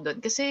nainis ako doon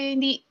kasi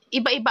hindi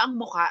iba-iba ang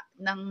muka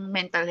ng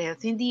mental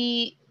health.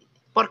 Hindi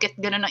porket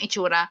ganun ang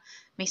itsura,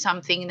 may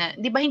something na,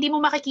 'di ba hindi mo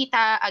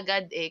makikita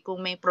agad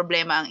kung may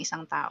problema ang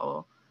isang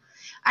tao.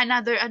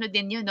 Another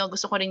din yun, no?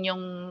 Gusto ko rin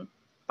yung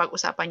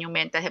pag-usapan yung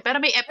mental health.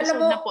 Pero may episode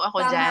na po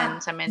ako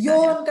diyan sa mental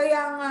health.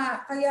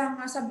 Kaya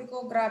nga sabi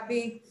ko,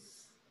 grabe.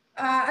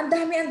 Ang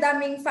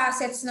daming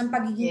facets ng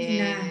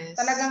pagiging ina.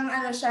 Talagang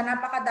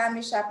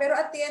napakadami siya. Pero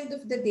at the end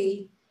of the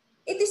day,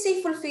 it is a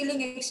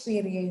fulfilling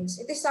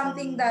experience. It is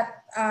something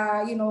that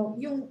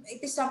it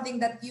is something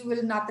that you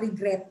will not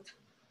regret.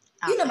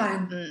 Yun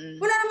naman.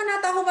 Wala naman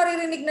nata ako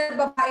maririnig na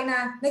babae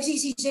na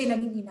nagsisisi,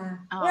 naging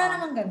ina. Wala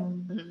naman ganun.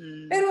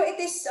 Pero it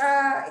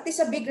is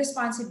a big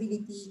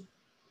responsibility.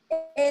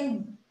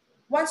 And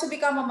once you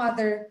become a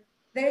mother,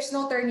 there's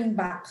no turning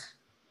back.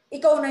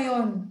 Ikaw na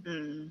yun.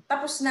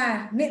 Tapos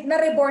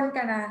na-reborn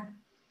ka na.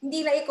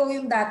 Hindi na ikaw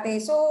yung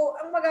dati. So,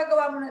 ang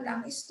magagawa mo na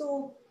lang is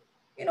to,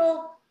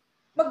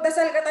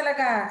 magdasal ka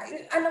talaga.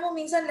 Alam mo,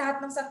 minsan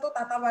lahat ng santo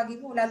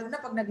tatawagin mo, lalo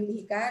na pag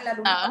naglilihi ka, lalo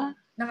na pag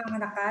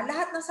nanganganak ka,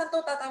 lahat ng santo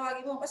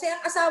tatawagin mo. Kasi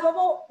ang asawa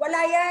mo, wala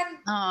yan.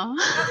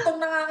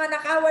 Aktong nanganganak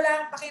ka, wala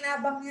ang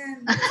pakinabang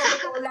yan. Sa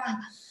totoo lang.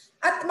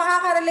 At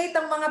makaka-relate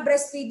ang mga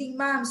breastfeeding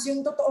moms,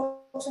 yung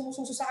totoo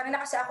sumususo sa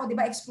kanila kasi ako, di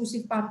ba,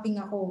 exclusive pumping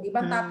ako.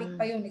 Ibang topic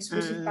pa yun,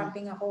 exclusive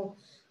pumping ako.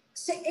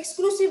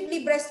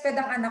 Exclusively breastfed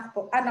ang anak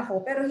ko,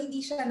 pero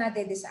hindi siya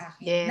nadede sa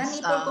akin. Yes,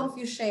 Na-nipple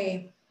confused siya eh.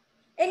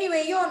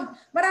 Anyway, yun.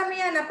 Marami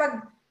yan na pag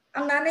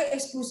ang nanay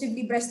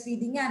exclusively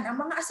breastfeeding yan.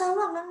 Ang mga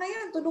asawa nga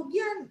ngayon, tulog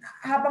yan.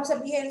 Habang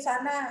sabihin,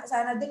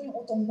 sana din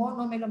yung utong mo,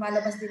 no, may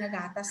lumalabas din na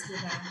gatas, di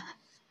ba?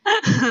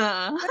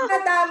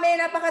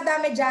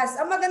 Napakadami, Jazz.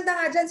 Ang maganda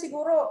nga dyan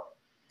siguro,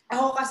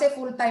 ako kasi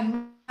full-time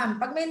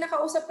mom. Pag may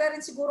nakausap ka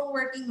rin sigurong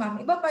working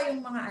mom, iba pa yung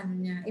mga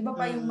niya. Iba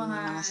pa yung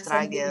mga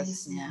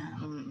struggles niya.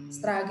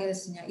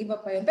 Struggles niya. Iba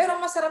pa yun. Pero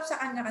masarap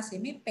sa kanya kasi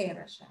may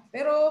pera siya.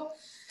 Pero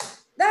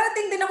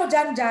darating din ako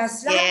dyan,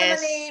 Jazz. Lahat naman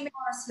may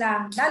oras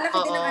lang. Lalaki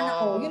din ang anak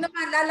ko. Yun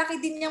naman, lalaki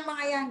din yung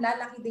mga yan.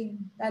 Lalaki din.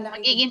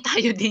 Magiging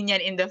tayo din yan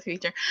in the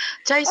future.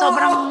 Chay,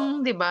 sobrang,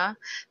 di ba?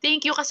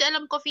 Thank you. Kasi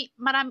alam ko,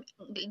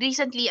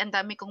 recently, ang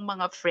dami kong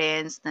mga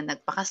friends na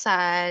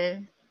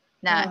nagpakasal.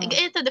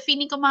 Ito, the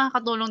feeling ko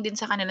makakatulong din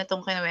sa kanila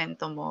itong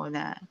kinuwento mo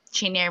na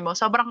shinare mo.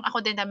 Sobrang ako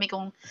din dami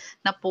kong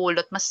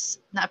napulot. Mas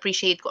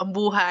na-appreciate ko ang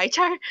buhay.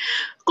 Char,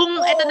 kung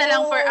ito na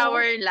lang for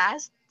our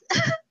last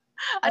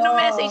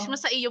message mo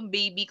sa iyong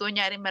baby?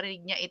 Kunyari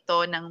marinig niya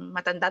ito ng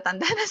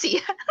matanda-tanda na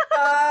siya.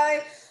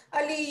 Ay,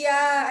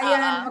 Aliyah,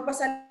 ayan,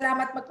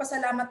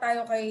 magpasalamat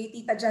tayo kay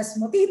Tita Jazz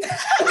mo. Tita,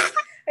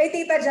 Ay,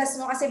 Tita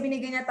Jazz mo, kasi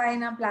binigyan niya tayo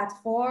ng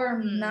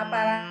platform na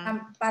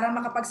para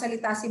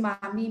makapagsalita si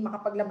Mami,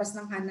 makapaglabas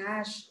ng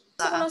hanash.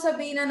 Gusto ko lang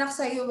sabihin, anak,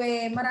 sa iyo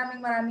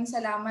maraming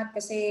salamat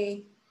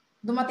kasi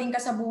dumating ka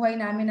sa buhay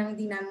namin nang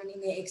hindi namin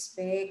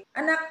ini-expect.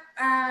 Anak,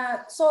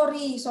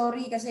 sorry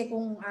kasi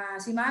kung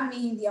si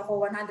Mami hindi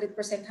ako 100%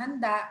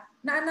 handa,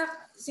 na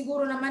anak,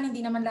 siguro naman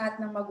hindi naman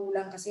lahat ng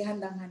magulang kasi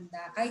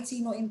handang-handa. Kahit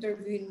sino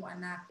interviewin mo,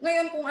 anak.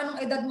 Ngayon, kung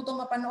anong edad mo ito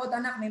mapanood,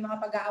 anak, may mga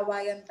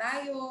pag-aawayan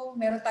tayo,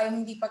 meron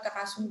tayong hindi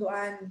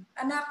pagkakasunduan.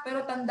 Anak,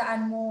 pero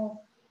tandaan mo,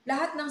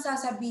 lahat ng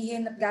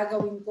sasabihin at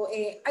gagawin ko,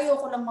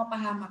 ayoko lang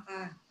mapahama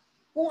ka.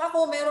 Kung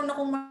ako, meron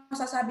akong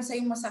masasabi sa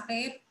yung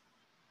masakit,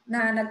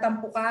 na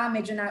nagtampo ka,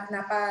 medyo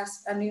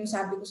yung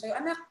sabi ko sa'yo,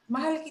 anak,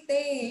 mahal kita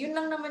Yun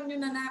lang naman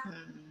yun, anak.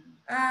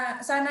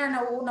 Sana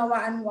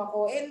nauunawaan mo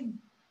ako. And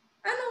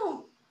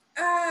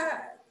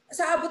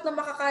sa abot na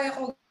makakaya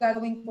ko,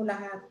 gagawin ko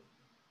lahat.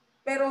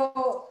 Pero,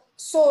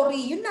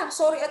 sorry. Yun na.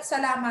 Sorry at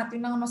salamat.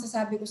 Yun lang ang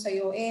masasabi ko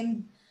sa'yo.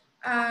 And,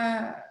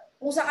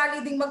 kung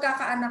sakali ding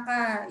magkakaanak ka,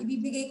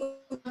 ibibigay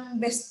ko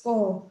ng best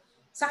ko.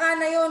 Saka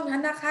na yun,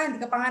 anak ha, hindi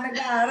ka pa nga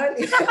nag-aaral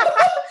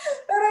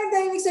Pero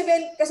hindi, ibig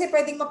sabihin, kasi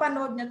pwedeng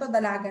mapanood niya to,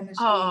 dalaga na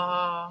siya.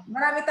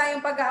 Marami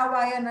tayong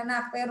pag-aawayan,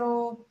 anak,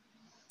 pero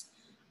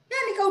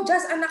yan, ikaw,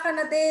 Jazz, anak ka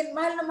na din.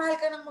 Mahal na mahal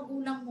ka ng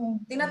magulang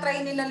mo.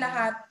 Tinatry nila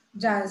lahat,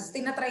 Jazz.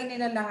 Tinatry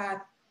nila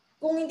lahat.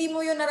 Kung hindi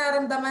mo yun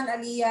nararamdaman,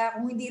 Aliyah,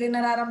 kung hindi rin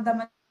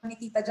nararamdaman ni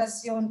Tita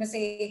Jazz yun,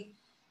 kasi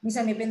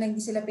minsan hindi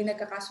sila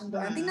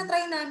pinagkakasunduan.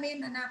 Tinatry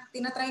namin, anak.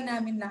 Tinatry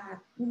namin lahat.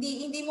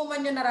 Hindi mo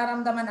man yun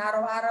nararamdaman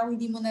araw-araw,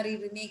 hindi mo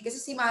naririnig.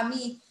 Kasi si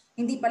Mami,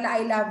 hindi pala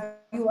I love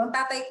you. Ang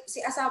tatay, si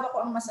asawa ko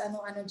ang mas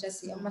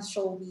Jazz, ang mas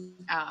showy.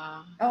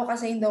 Ako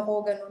kasi hindi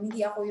ako ganun.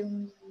 Hindi ako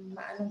yung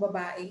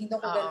babae. Hindi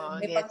ako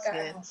ganun. May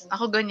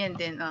Ako ganyan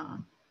din.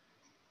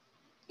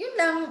 Yun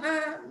lang.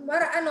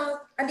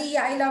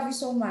 Aliyah, I love you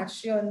so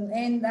much. Yun.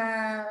 And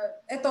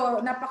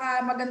ito, napaka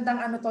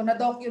magandang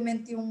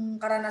na-document yung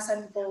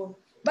karanasan ko.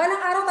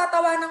 Balang araw,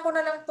 tatawanan ko na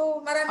lang to.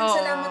 Maraming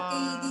salamat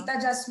kay Tita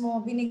Jazz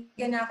mo.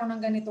 Binigyan niya ako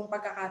ng ganitong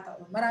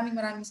pagkakataon. Maraming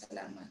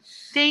salamat.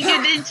 Thank you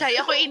din, Chay.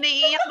 Ako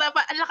inaiiyak na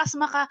pa. Lakas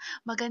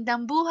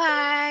magandang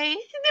buhay.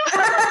 Di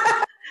ba?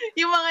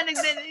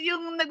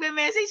 yung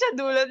nagme-message sa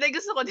dulo,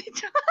 gusto ko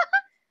dito.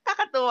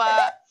 Kakatuwa.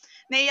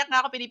 Naiiyak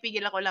na ako,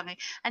 pinipigil ako lang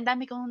Ang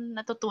dami kong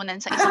natutunan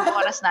sa isang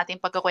oras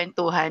nating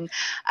pagkakwentuhan.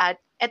 At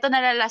eto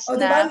na lalas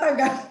na. Diba ang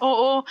taga?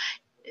 Oo.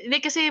 Hindi,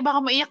 kasi baka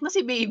maiyak na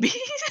si baby.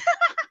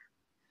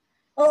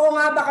 Oo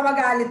nga, baka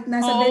magalit na.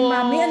 Sabihin,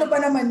 Mami, ano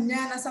ba naman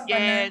niya? Nasaan ka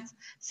na?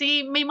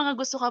 May mga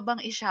gusto ka bang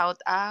i-shout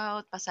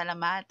out,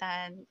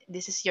 pasalamatan?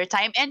 This is your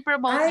time. And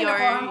promote your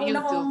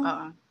YouTube.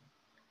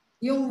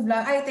 Yung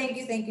vlog. Ay,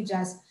 thank you,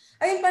 Jazz.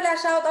 Ayun pala,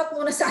 shout out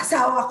muna sa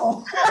asawa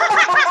ko.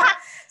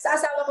 Sa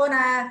asawa ko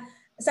na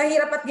sa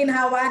hirap at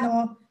ginhawa,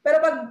 no? Pero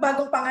pag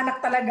bagong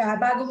panganak talaga,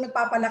 bagong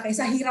nagpapalaki,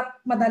 sa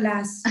hirap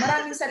madalas.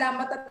 Maraming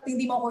salamat at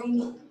hindi mo ako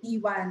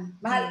iniiwan.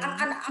 Mahal,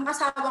 ang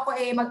asawa ko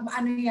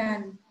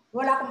yan.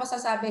 Wala akong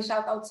masasabi,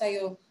 shout out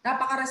sa'yo.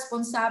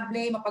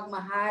 Napaka-responsable,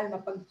 mapagmahal,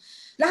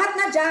 lahat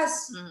na,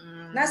 Jazz.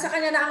 Nasa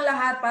kanya na ang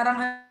lahat.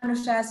 Parang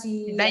siya,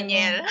 si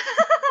Daniel.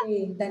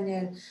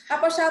 Daniel.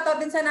 Tapos shout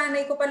out din sa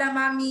nanay ko pala,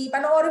 Mami.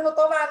 Panoorin mo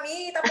to,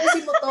 Mami.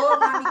 Tapusin mo to,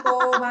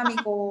 Mami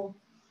ko.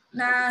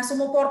 Na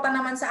sumuporta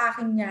naman sa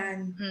akin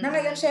yan. Na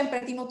ngayon,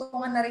 syempre,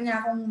 tinutungan na rin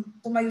niya akong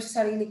tumayo sa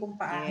sarili kong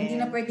paa. Hindi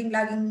na pwedeng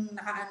laging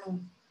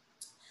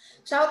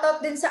Shout out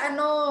din sa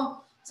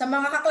sa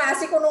mga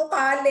kaklase ko nung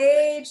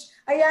college.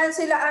 Ayan,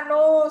 si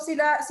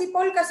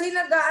Paul kasi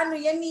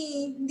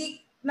hindi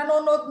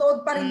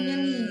nanonood pa rin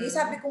yan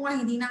sabi ko nga,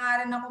 hindi na nga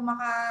rin ako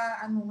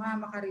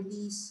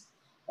maka-release.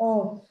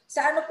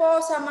 Sa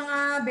sa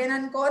mga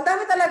benan ko, ang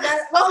dami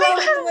talaga.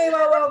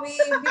 Wawawi.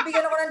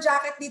 Bibigyan ako ng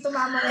jacket dito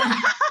mamaya.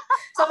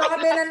 Sa mga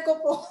benan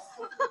ko po.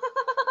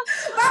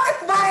 Bakit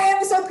ba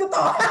episode ko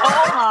to?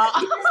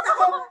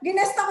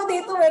 Ginest ako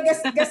dito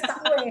guest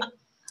ako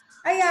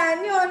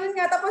Ayan, yun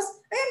nga.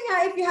 Tapos, ayan nga,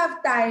 if you have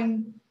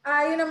time,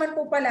 yun naman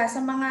po pala, sa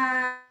mga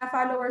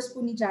followers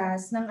po ni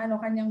Jazz, ng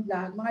kanyang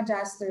vlog, mga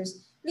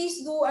Jazzers,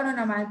 please do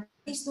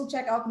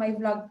check out my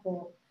vlog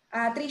po.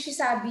 Trishi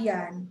Sabi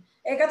yan.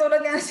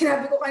 Katulad nga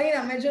sinabi ko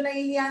kanina, medyo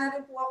nahihiya na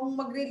rin po akong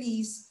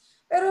mag-release.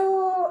 Pero,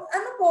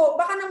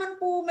 baka naman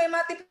po may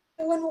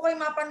matipuhan mo kayo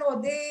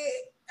mapanood.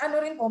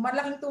 Rin po,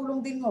 malaking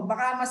tulong din mo.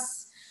 Baka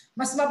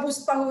mas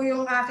maboost pa ho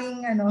yung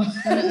aking,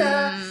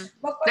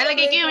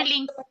 Lalagay ko yung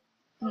link.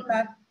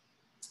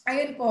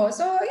 Ayun po.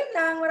 So, yun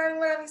lang.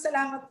 Maraming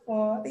salamat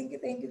po. Thank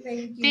you.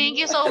 Thank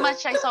you so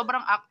much, Shai.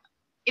 Sobrang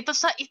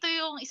ito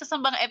yung isa sa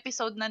mga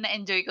episode na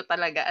na-enjoy ko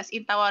talaga. As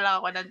in, tawa lang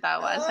ako ng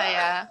tawa.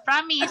 Saya.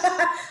 Promise.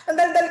 Ang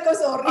daldal ko,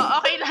 sorry.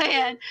 Okay lang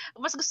yan.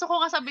 Mas gusto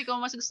ko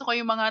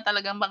yung mga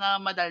talagang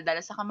mga madaldal.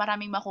 Saka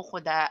maraming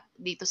makukuda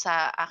dito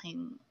sa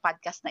aking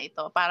podcast na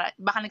ito. Para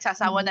baka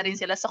nagsasawa na rin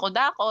sila sa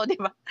kuda ko, di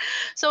ba?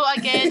 So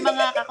again,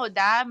 mga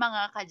kakuda,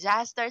 mga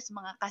ka-Jazzers,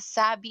 mga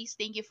kasabis,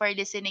 thank you for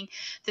listening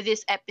to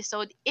this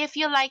episode. If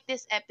you like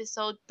this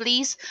episode,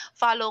 please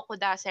follow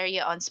Kuda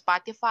Serye on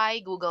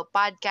Spotify, Google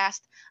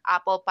Podcast,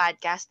 Apple Apple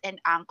Podcast and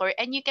Anchor.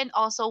 And you can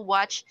also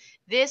watch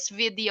this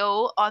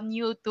video on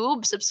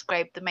YouTube.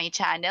 Subscribe to my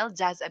channel,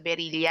 Jazz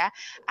Aberilla.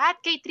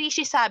 At kay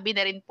Trishi Sabi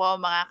na rin po,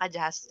 mga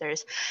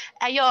ka-Jazzers.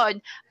 Ayun,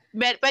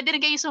 pwede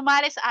rin kayo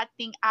sumali sa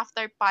ating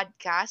after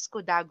podcast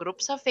Kuda Group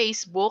sa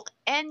Facebook,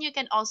 and you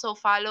can also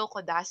follow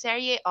Kuda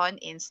Serye on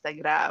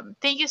Instagram.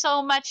 Thank you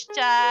so much,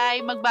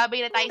 Chay.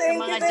 Magbabay na tayo sa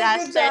mga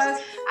Jazzers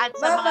at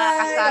sa mga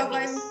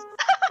kasabis.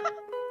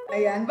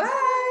 Ayan, bye!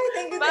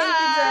 Thank you,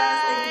 Jazz.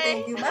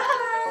 Thank you.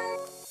 Bye!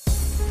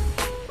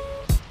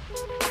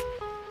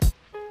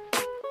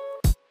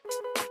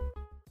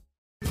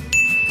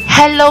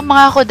 Hello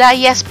mga kuda,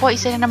 yes po,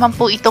 isa na naman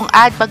po itong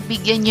ad,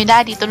 pagbigyan nyo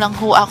na, dito lang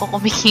ho ako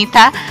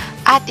kumikita.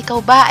 At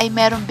ikaw ba ay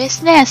merong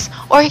business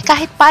or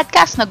kahit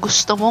podcast na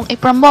gusto mong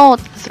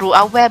i-promote through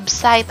a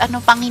website,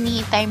 ano pang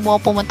hinihintay mo,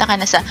 pumunta ka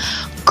na sa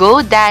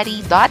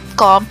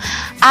GoDaddy.com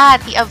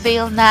at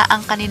i-avail na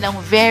ang kanilang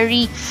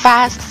very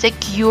fast,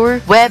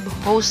 secure web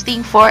hosting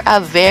for a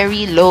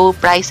very low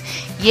price.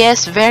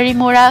 Yes, very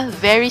mura,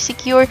 very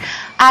secure,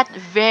 at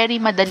very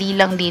madali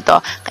lang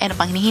dito. Kaya ano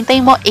pang hinihintay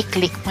mo,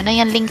 i-click mo na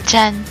yan link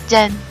dyan.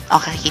 O,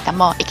 kakita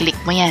mo, i-click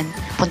mo yan.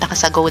 Punta ka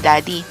sa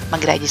GoDaddy,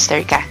 mag-register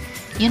ka.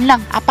 Yun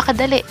lang,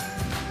 apakadali.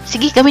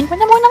 Sige, gawin mo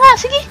na muna nga,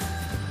 sige.